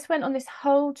 I just went on this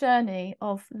whole journey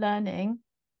of learning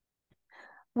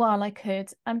while I could,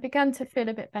 and began to feel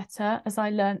a bit better as I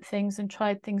learned things and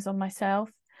tried things on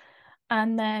myself.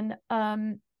 And then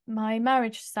my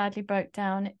marriage sadly broke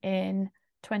down in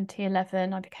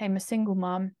 2011. I became a single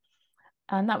mum,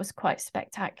 and that was quite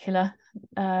spectacular.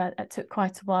 It took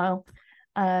quite a while.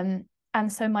 And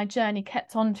so my journey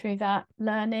kept on through that,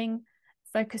 learning,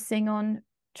 focusing on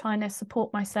trying to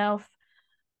support myself.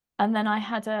 And then I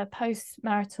had a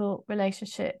post-marital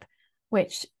relationship,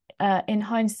 which in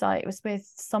hindsight was with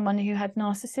someone who had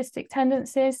narcissistic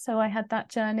tendencies. So I had that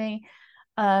journey.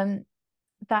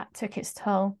 That took its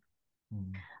toll.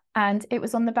 And it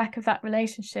was on the back of that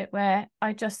relationship where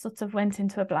I just sort of went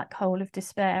into a black hole of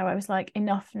despair. I was like,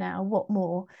 enough now, what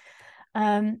more?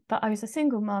 But I was a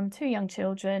single mum, 2 young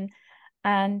children,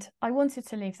 and I wanted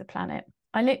to leave the planet.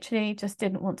 I literally just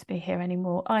didn't want to be here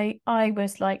anymore. I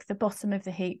was like the bottom of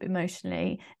the heap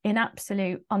emotionally, in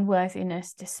absolute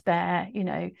unworthiness, despair,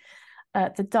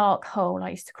 the dark hole, I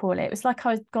used to call it. It was like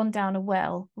I had gone down a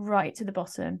well right to the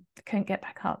bottom, couldn't get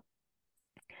back up.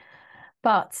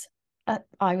 But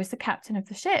I was the captain of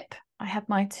the ship. I had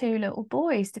my 2 little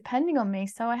boys depending on me,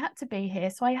 so I had to be here.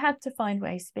 So I had to find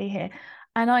ways to be here.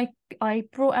 And I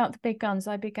brought out the big guns.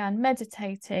 I began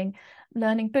meditating,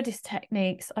 learning Buddhist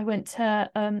techniques. I went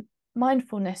to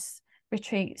mindfulness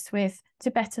retreats with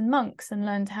Tibetan monks and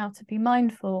learned how to be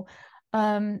mindful.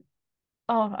 I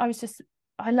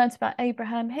learned about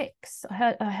Abraham Hicks.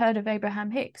 I heard of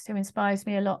Abraham Hicks, who inspires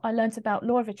me a lot. I learned about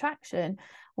law of attraction.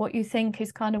 What you think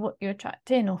is kind of what you attract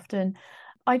in often.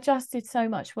 I just did so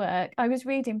much work. I was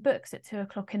reading books at 2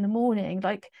 o'clock in the morning,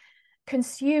 like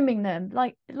consuming them,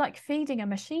 like feeding a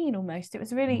machine almost. It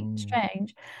was really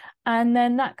strange. And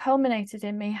then that culminated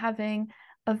in me having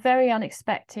a very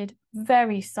unexpected,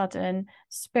 very sudden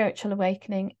spiritual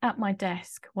awakening at my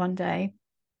desk one day,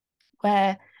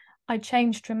 where I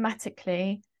changed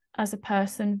dramatically as a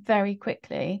person very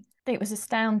quickly. It was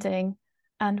astounding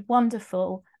and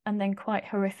wonderful, and then quite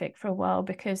horrific for a while,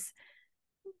 because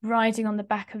riding on the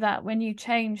back of that, when you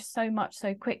change so much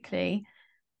so quickly,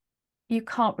 you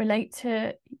can't relate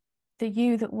to the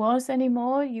you that was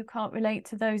anymore. You can't relate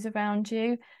to those around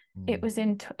you. It was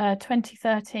in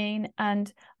 2013,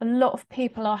 and a lot of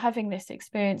people are having this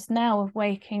experience now of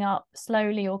waking up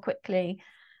slowly or quickly,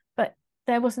 but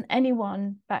there wasn't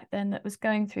anyone back then that was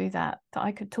going through that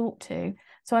I could talk to.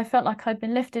 So I felt like I'd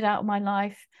been lifted out of my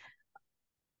life.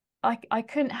 I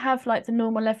couldn't have like the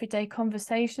normal everyday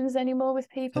conversations anymore with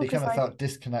people. So you kind of felt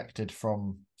disconnected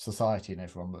from society and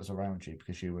everyone that was around you,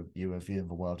 because you were viewing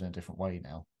the world in a different way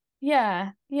now.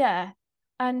 Yeah.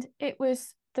 And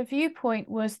the viewpoint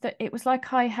was that it was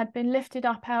like I had been lifted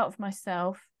up out of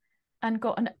myself and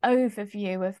got an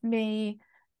overview of me,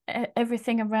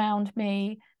 everything around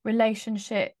me,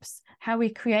 relationships, how we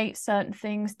create certain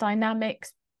things,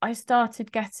 dynamics. I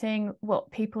started getting what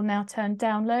people now term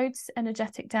downloads,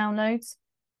 energetic downloads.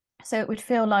 So it would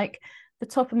feel like the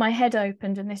top of my head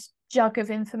opened and this jug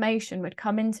of information would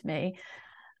come into me,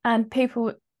 and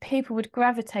people would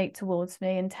gravitate towards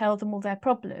me and tell them all their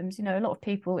problems. A lot of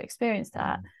people experience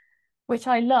that, which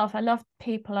I love. I love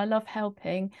people. I love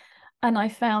helping. And I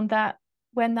found that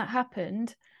when that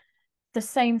happened, the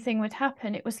same thing would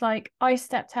happen. It was like I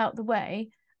stepped out the way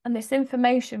and this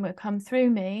information would come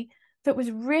through me that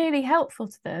was really helpful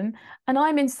to them. And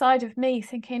I'm inside of me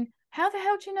thinking, how the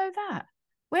hell do you know that?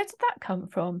 where did that come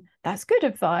from? That's good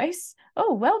advice.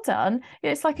 Oh, well done.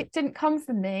 It's like it didn't come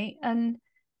from me. And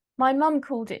my mum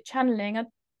called it channeling.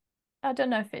 I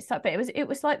don't know if it's that, but it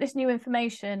was like this new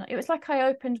information. It was like I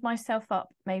opened myself up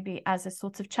maybe as a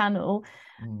sort of channel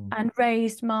and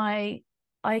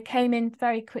I came in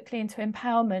very quickly into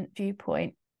empowerment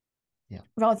viewpoint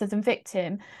rather than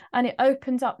victim. And it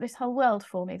opened up this whole world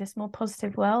for me, this more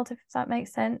positive world, if that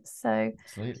makes sense. So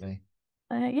Absolutely.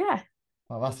 yeah.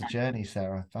 Well, that's a journey,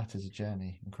 Sarah. That is a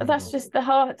journey. Incredible. That's just the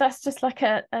heart. That's just like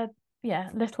a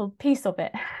little piece of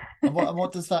it. And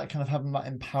what does that kind of have that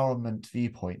empowerment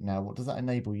viewpoint now? What does that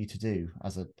enable you to do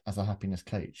as a happiness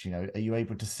coach? You know, are you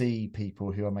able to see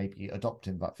people who are maybe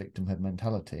adopting that victimhood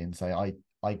mentality and say,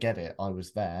 I get it, I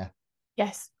was there.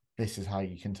 Yes. This is how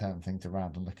you can turn things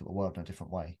around and look at the world in a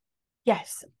different way.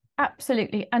 Yes,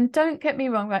 absolutely. And don't get me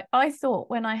wrong, right? I thought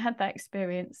when I had that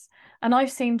experience, and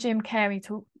I've seen Jim Carrey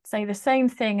say the same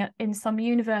thing in some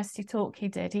university talk he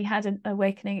did. He had an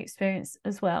awakening experience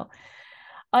as well.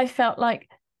 I felt like,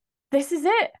 this is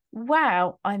it.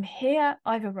 Wow, I'm here.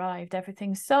 I've arrived.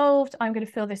 Everything's solved. I'm going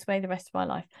to feel this way the rest of my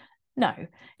life. No,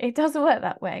 it doesn't work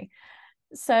that way.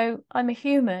 So I'm a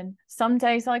human. Some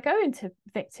days I go into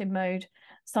victim mode.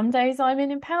 Some days I'm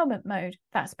in empowerment mode.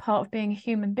 That's part of being a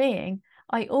human being.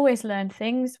 I always learn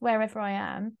things wherever I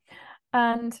am.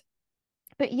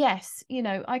 But yes, you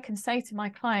know, I can say to my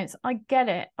clients, I get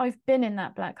it. I've been in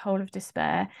that black hole of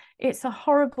despair. It's a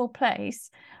horrible place,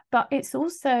 but it's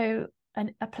also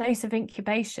a place of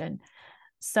incubation.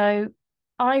 So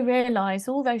I realize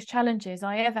all those challenges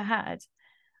I ever had,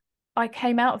 I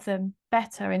came out of them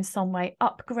better in some way,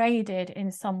 upgraded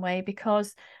in some way,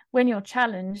 because when you're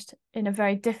challenged in a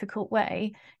very difficult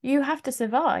way, you have to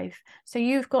survive. So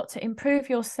you've got to improve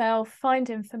yourself, find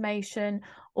information,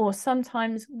 or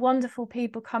sometimes wonderful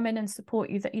people come in and support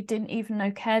you that you didn't even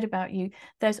know cared about you.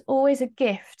 There's always a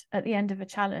gift at the end of a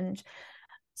challenge.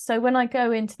 So when I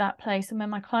go into that place, and when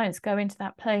my clients go into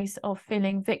that place of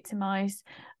feeling victimized,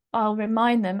 I'll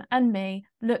remind them and me,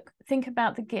 look, think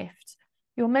about the gift.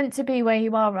 You're meant to be where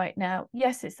you are right now.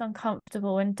 Yes, it's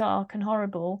uncomfortable and dark and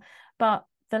horrible, but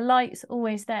the light's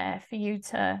always there for you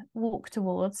to walk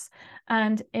towards.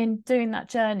 And in doing that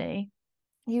journey,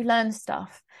 you learn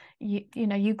stuff.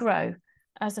 You grow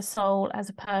as a soul, as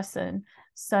a person.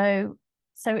 So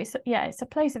it's a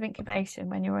place of incubation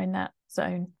when you're in that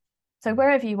zone. So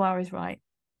wherever you are is right.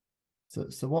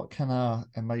 So what can our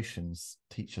emotions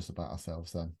teach us about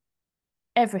ourselves then?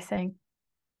 Everything.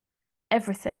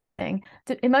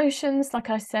 The emotions,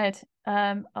 like I said,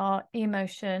 are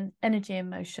emotion, energy,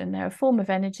 emotion. They're a form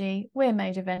of energy. We're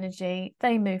made of energy.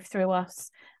 They move through us,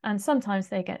 and sometimes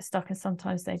they get stuck and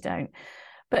sometimes they don't.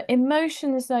 But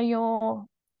emotions are your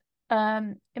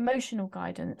emotional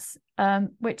guidance,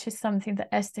 which is something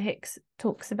that Esther Hicks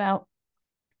talks about.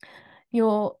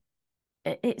 You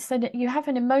have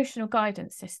an emotional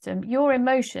guidance system. Your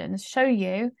emotions show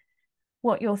you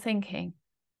what you're thinking.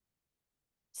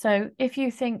 So if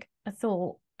you think a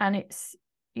thought and it's,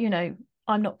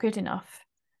 I'm not good enough,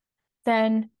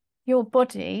 then your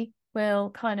body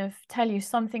will kind of tell you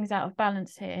something's out of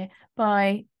balance here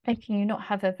by making you not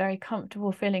have a very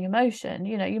comfortable feeling emotion.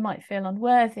 You might feel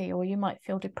unworthy, or you might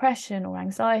feel depression or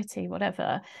anxiety,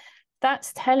 whatever.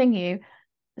 That's telling you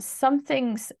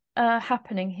something's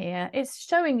happening here. It's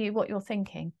showing you what you're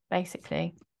thinking,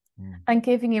 basically, and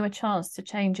giving you a chance to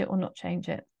change it or not change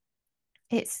it.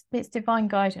 It's divine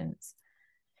guidance.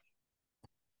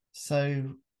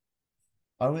 So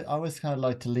I always kind of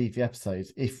like to leave the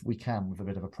episodes, if we can, with a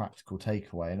bit of a practical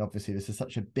takeaway. And obviously this is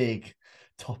such a big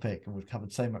topic and we've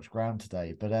covered so much ground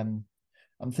today. But I'm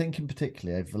thinking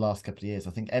particularly over the last couple of years,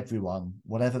 I think everyone,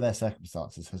 whatever their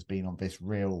circumstances, has been on this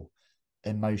real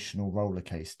emotional roller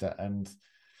coaster. And,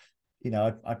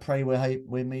 I pray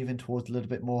we're moving towards a little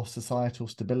bit more societal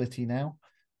stability now.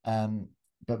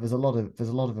 But there's a lot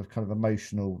of kind of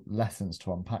emotional lessons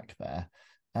to unpack there.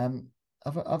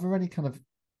 Are there any kind of,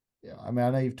 I mean, I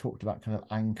know you've talked about kind of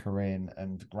anchoring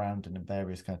and grounding and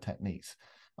various kind of techniques.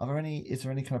 Is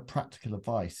there any kind of practical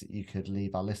advice that you could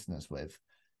leave our listeners with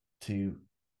to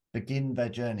begin their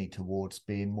journey towards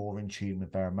being more in tune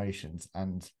with their emotions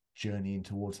and journeying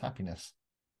towards happiness?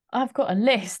 I've got a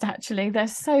list, actually.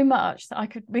 There's so much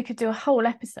that we could do a whole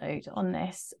episode on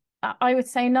this. I would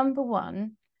say number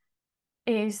one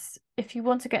is, if you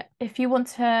want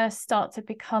to start to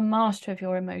become master of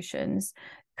your emotions,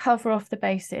 cover off the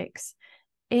basics,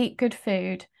 eat good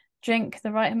food, drink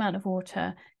the right amount of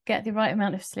water, get the right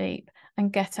amount of sleep,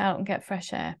 and get out and get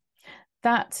fresh air.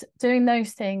 That doing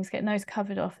those things, getting those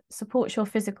covered off, supports your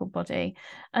physical body.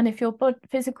 And if your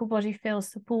physical body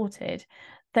feels supported,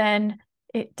 then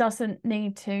It doesn't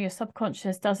need to, your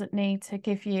subconscious doesn't need to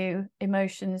give you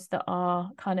emotions that are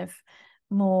kind of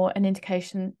more an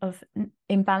indication of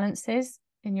imbalances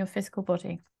in your physical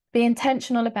body. Be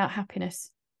intentional about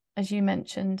happiness, as you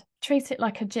mentioned. Treat it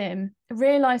like a gym.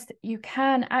 Realize that you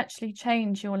can actually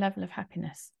change your level of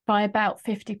happiness by about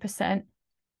 50%.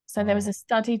 So there was a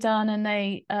study done, and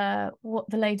they what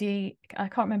the lady, I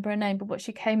can't remember her name, but what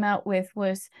she came out with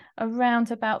was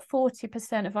around about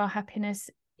 40% of our happiness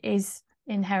is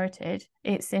inherited.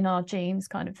 It's in our genes,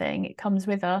 kind of thing. It comes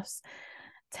with us.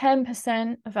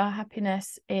 10% of our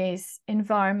happiness is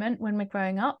environment when we're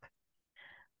growing up,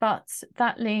 but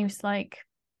that leaves like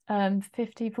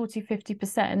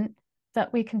 50%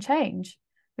 that we can change.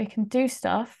 We can do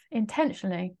stuff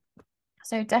intentionally.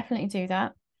 So definitely do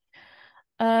that.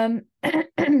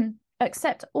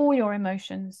 Accept all your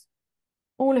emotions,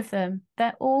 all of them.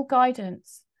 They're all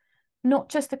guidance, not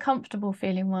just the comfortable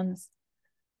feeling ones.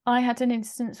 I had an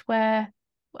instance where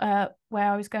I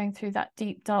was going through that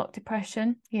deep, dark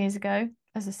depression years ago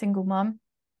as a single mum,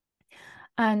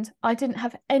 and I didn't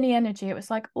have any energy. It was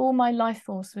like all my life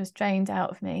force was drained out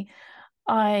of me.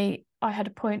 I had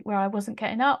a point where I wasn't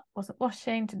getting up, wasn't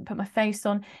washing, didn't put my face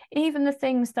on. Even the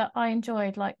things that I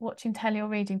enjoyed, like watching telly or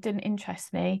reading, didn't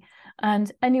interest me.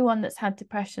 And anyone that's had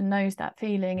depression knows that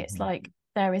feeling. It's like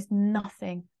there is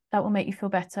nothing that will make you feel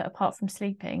better apart from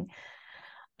sleeping.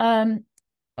 And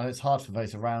it's hard for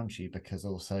those around you, because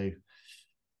also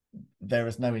there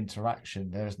is no interaction.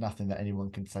 There is nothing that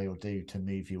anyone can say or do to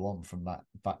move you on from that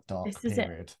dark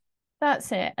period.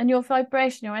 That's it. And your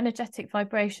vibration, your energetic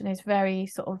vibration is very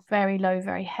sort of very low,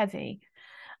 very heavy.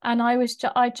 And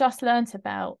I just learnt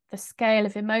about the scale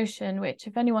of emotion, which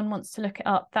if anyone wants to look it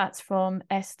up, that's from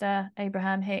Esther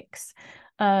Abraham Hicks.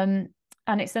 And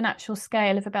it's an actual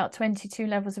scale of about 22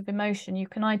 levels of emotion. You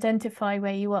can identify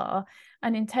where you are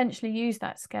and intentionally use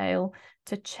that scale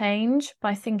to change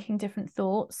by thinking different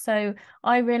thoughts. So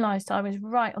I realized I was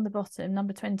right on the bottom,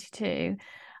 number 22.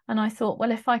 And I thought,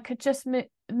 well, if I could just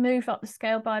move up the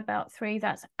scale by about 3,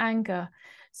 that's anger.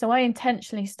 So I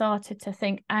intentionally started to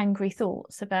think angry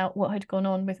thoughts about what had gone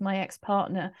on with my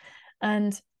ex-partner.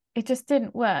 And it just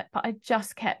didn't work. But I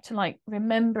just kept like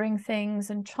remembering things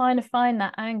and trying to find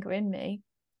that anger in me.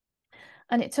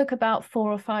 And it took about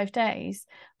 4 or 5 days.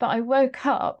 But I woke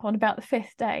up on about the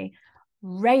 5th day,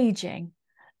 raging,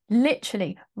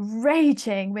 literally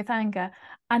raging with anger.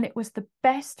 And it was the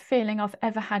best feeling I've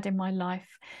ever had in my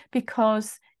life,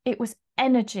 because it was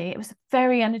energy. It was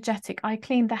very energetic. I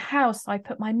cleaned the house, I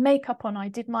put my makeup on, I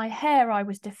did my hair, I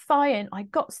was defiant, I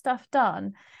got stuff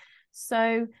done.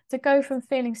 So to go from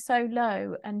feeling so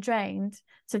low and drained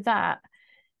to that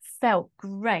felt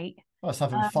great. Well, it's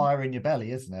having fire in your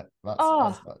belly, isn't it?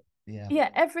 Yeah,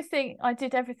 everything. I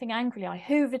did everything angrily. I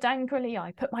hoovered angrily.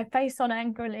 I put my face on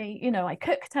angrily. You know, I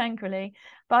cooked angrily.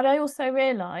 But I also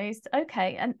realized,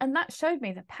 okay, and that showed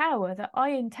me the power that I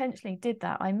intentionally did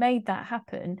that. I made that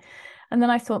happen. And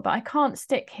then I thought, but I can't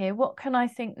stick here. What can I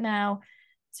think now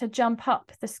to jump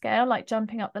up the scale, like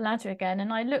jumping up the ladder again?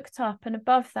 And I looked up, and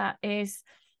above that is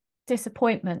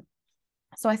disappointment.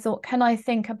 So I thought, can I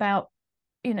think about,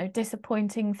 you know,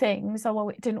 disappointing things? Oh, well,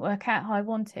 it didn't work out how I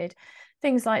wanted,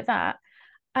 things like that.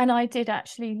 And I did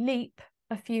actually leap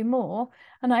a few more,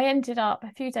 and I ended up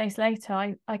a few days later,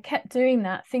 I kept doing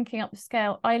that, thinking up the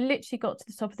scale. I literally got to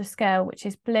the top of the scale, which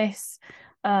is bliss,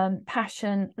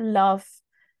 passion, love,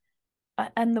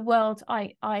 and the world.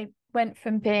 I went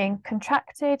from being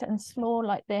contracted and small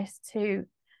like this to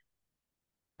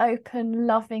open,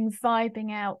 loving,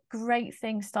 vibing out. Great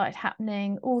things started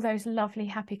happening. All those lovely,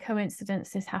 happy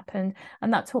coincidences happened,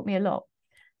 and that taught me a lot.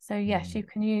 So yes, you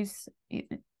can use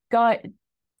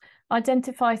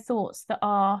identify thoughts that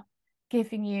are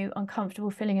giving you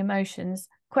uncomfortable feeling emotions.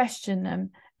 Question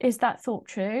them. Is that thought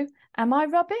true? Am I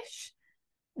rubbish?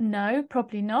 No,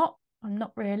 probably not. I'm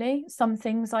not really. Some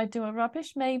things I do are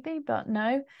rubbish, maybe, but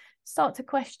no. Start to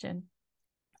question.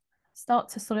 Start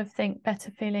to sort of think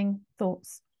better feeling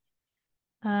thoughts.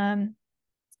 And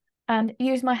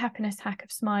use my happiness hack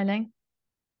of smiling.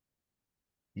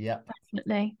 Yeah,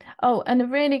 definitely. Oh, and a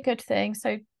really good thing,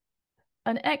 so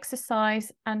an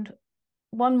exercise, and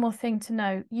one more thing to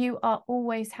know: you are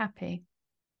always happy,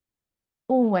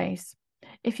 always.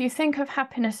 If you think of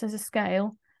happiness as a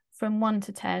scale from 1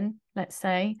 to 10, let's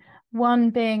say 1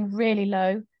 being really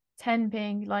low, 10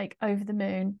 being like over the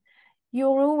moon,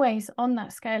 you're always on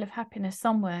that scale of happiness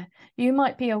somewhere. You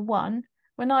might be a 1.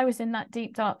 When I was in that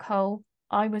deep dark hole,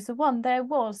 I was a 1. There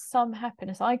was some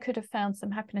happiness. I could have found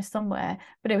some happiness somewhere,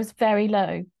 but it was very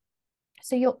low.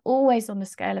 So you're always on the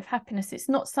scale of happiness. It's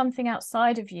not something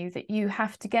outside of you that you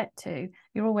have to get to.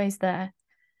 You're always there.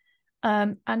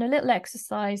 and a little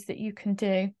exercise that you can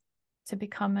do to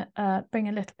bring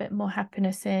a little bit more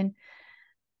happiness in.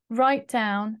 Write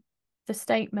down the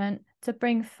statement to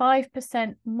bring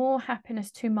 5% more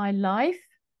happiness to my life, ...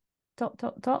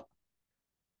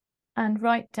 And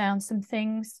write down some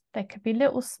things. There could be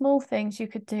little small things you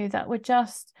could do that would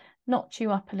just notch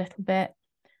you up a little bit.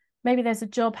 Maybe there's a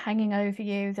job hanging over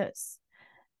you that's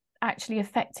actually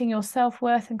affecting your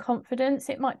self-worth and confidence.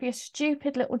 It might be a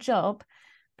stupid little job,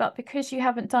 but because you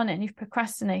haven't done it and you've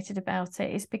procrastinated about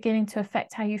it, it's beginning to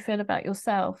affect how you feel about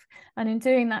yourself. And in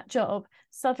doing that job,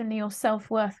 suddenly your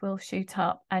self-worth will shoot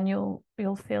up and you'll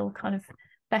feel kind of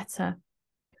better.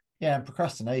 Yeah, and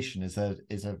procrastination is a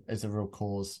real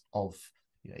cause of,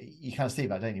 you kind of see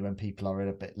that, don't you, when people are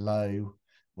a bit low,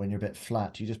 when you're a bit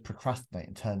flat, you just procrastinate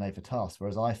and turn over tasks.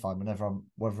 Whereas I find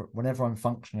whenever I'm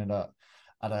functioning at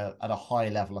a high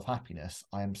level of happiness,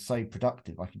 I am so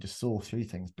productive. I can just saw through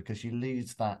things because you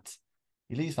lose that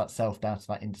self-doubt,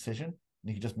 that indecision, and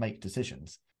you can just make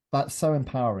decisions. That's so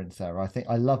empowering, Sarah. I think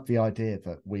I love the idea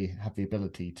that we have the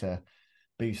ability to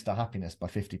boost our happiness by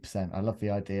 50%. I love the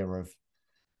idea of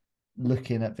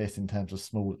looking at this in terms of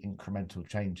small incremental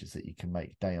changes that you can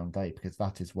make day on day, because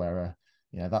that is where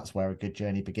that's where a good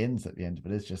journey begins. At the end of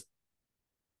it is just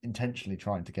intentionally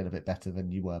trying to get a bit better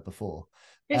than you were before.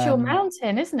 It's your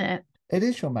mountain, isn't it? It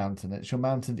is your mountain. It's your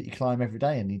mountain that you climb every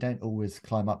day, and you don't always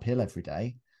climb uphill every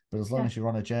day, but as long as you're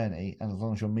on a journey and as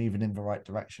long as you're moving in the right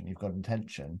direction, you've got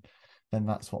intention, then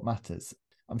that's what matters.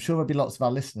 I'm sure there'll be lots of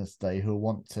our listeners today who will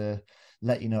want to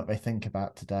let you know what they think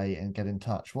about today and get in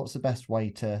touch. What's the best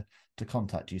way to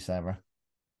contact you, Sarah?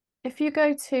 If you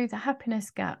go to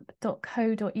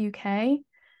thehappinessgap.co.uk,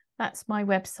 that's my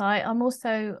website. I'm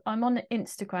on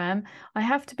Instagram. I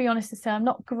have to be honest and say I'm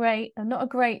not a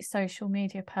great social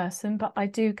media person, but I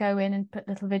do go in and put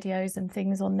little videos and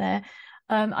things on there.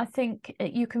 I think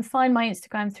you can find my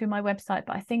Instagram through my website,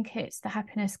 but I think it's the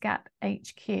Happiness Gap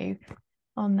HQ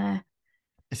on there.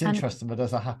 It's interesting, but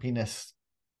as a happiness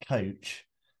coach,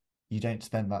 you don't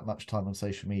spend that much time on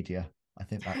social media. I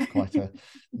think that's quite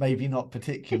maybe not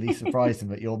particularly surprising,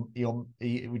 but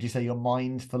would you say you're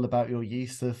mindful about your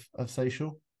use of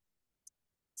social?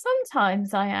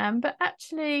 Sometimes I am, but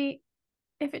actually,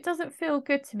 if it doesn't feel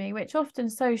good to me, which often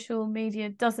social media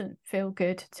doesn't feel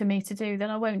good to me to do, then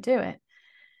I won't do it.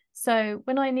 So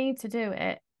when I need to do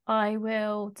it, I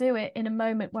will do it in a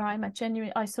moment where I'm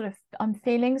I'm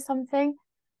feeling something.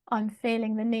 I'm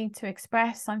feeling the need to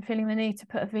express. I'm feeling the need to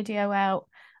put a video out.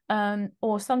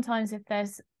 Or sometimes I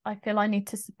feel I need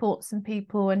to support some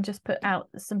people and just put out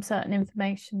some certain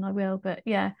information, I will. But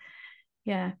yeah,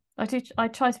 I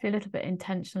try to be a little bit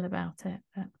intentional about it.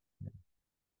 But...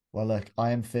 Well, look,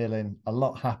 I am feeling a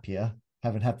lot happier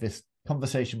having had this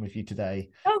conversation with you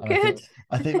today. Oh, and good.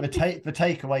 I think the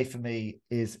takeaway for me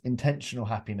is intentional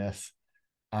happiness,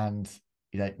 and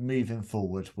moving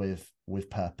forward with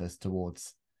purpose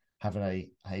towards having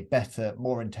a better,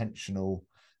 more intentional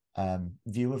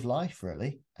view of life,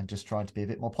 really, and just trying to be a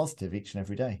bit more positive each and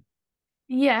every day.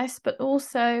 Yes, but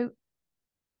also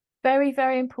very,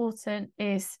 very important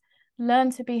is learn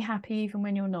to be happy even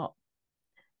when you're not.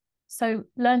 So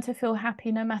learn to feel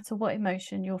happy no matter what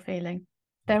emotion you're feeling.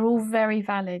 They're all very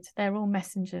valid. They're all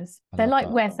messengers. They're like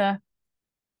weather.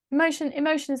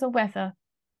 Emotions are weather.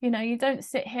 You don't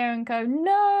sit here and go,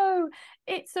 no,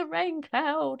 it's a rain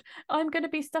cloud. I'm going to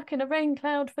be stuck in a rain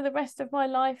cloud for the rest of my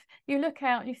life. You look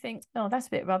out and you think, oh, that's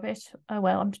a bit rubbish. Oh,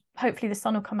 well, hopefully the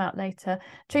sun will come out later.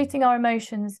 Treating our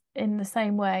emotions in the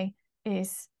same way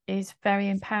is very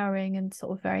empowering and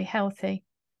sort of very healthy.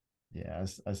 Yeah,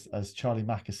 as Charlie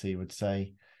Mackesy would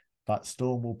say, that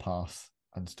storm will pass,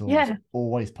 and storms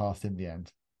always pass in the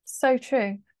end. So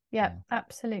true. Yeah,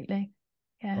 absolutely.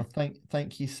 Yeah. Well,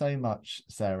 thank you so much,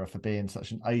 Sarah, for being such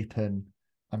an open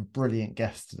and brilliant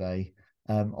guest today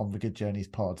on the Good Journeys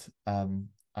pod. And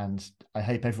I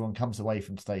hope everyone comes away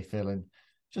from today feeling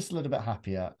just a little bit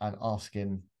happier and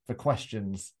asking for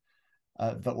questions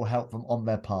that will help them on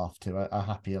their path to a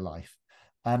happier life.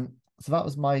 So that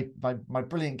was my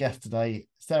brilliant guest today,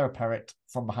 Sarah Perrett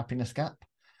from the Happiness Gap.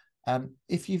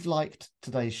 If you've liked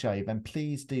today's show, then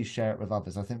please do share it with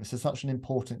others. I think this is such an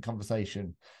important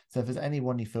conversation. So if there's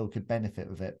anyone you feel could benefit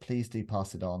with it, please do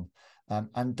pass it on.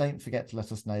 And don't forget to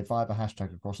let us know via the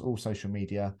hashtag across all social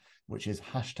media, which is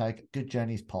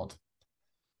 #GoodJourneysPod.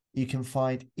 You can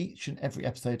find each and every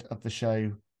episode of the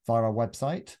show via our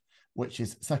website, which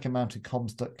is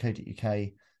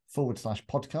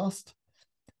secondmountaincoms.co.uk/podcast.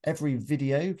 Every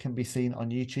video can be seen on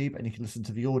YouTube, and you can listen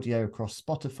to the audio across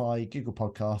Spotify, Google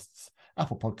Podcasts,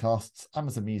 Apple Podcasts,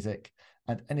 Amazon Music,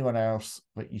 and anyone else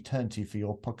that you turn to for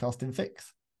your podcasting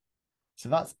fix. So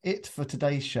that's it for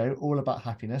today's show, all about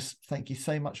happiness. Thank you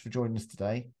so much for joining us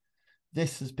today.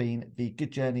 This has been the Good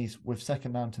Journeys with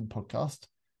Second Mountain podcast.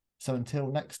 So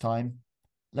until next time,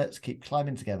 let's keep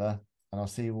climbing together, and I'll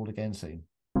see you all again soon.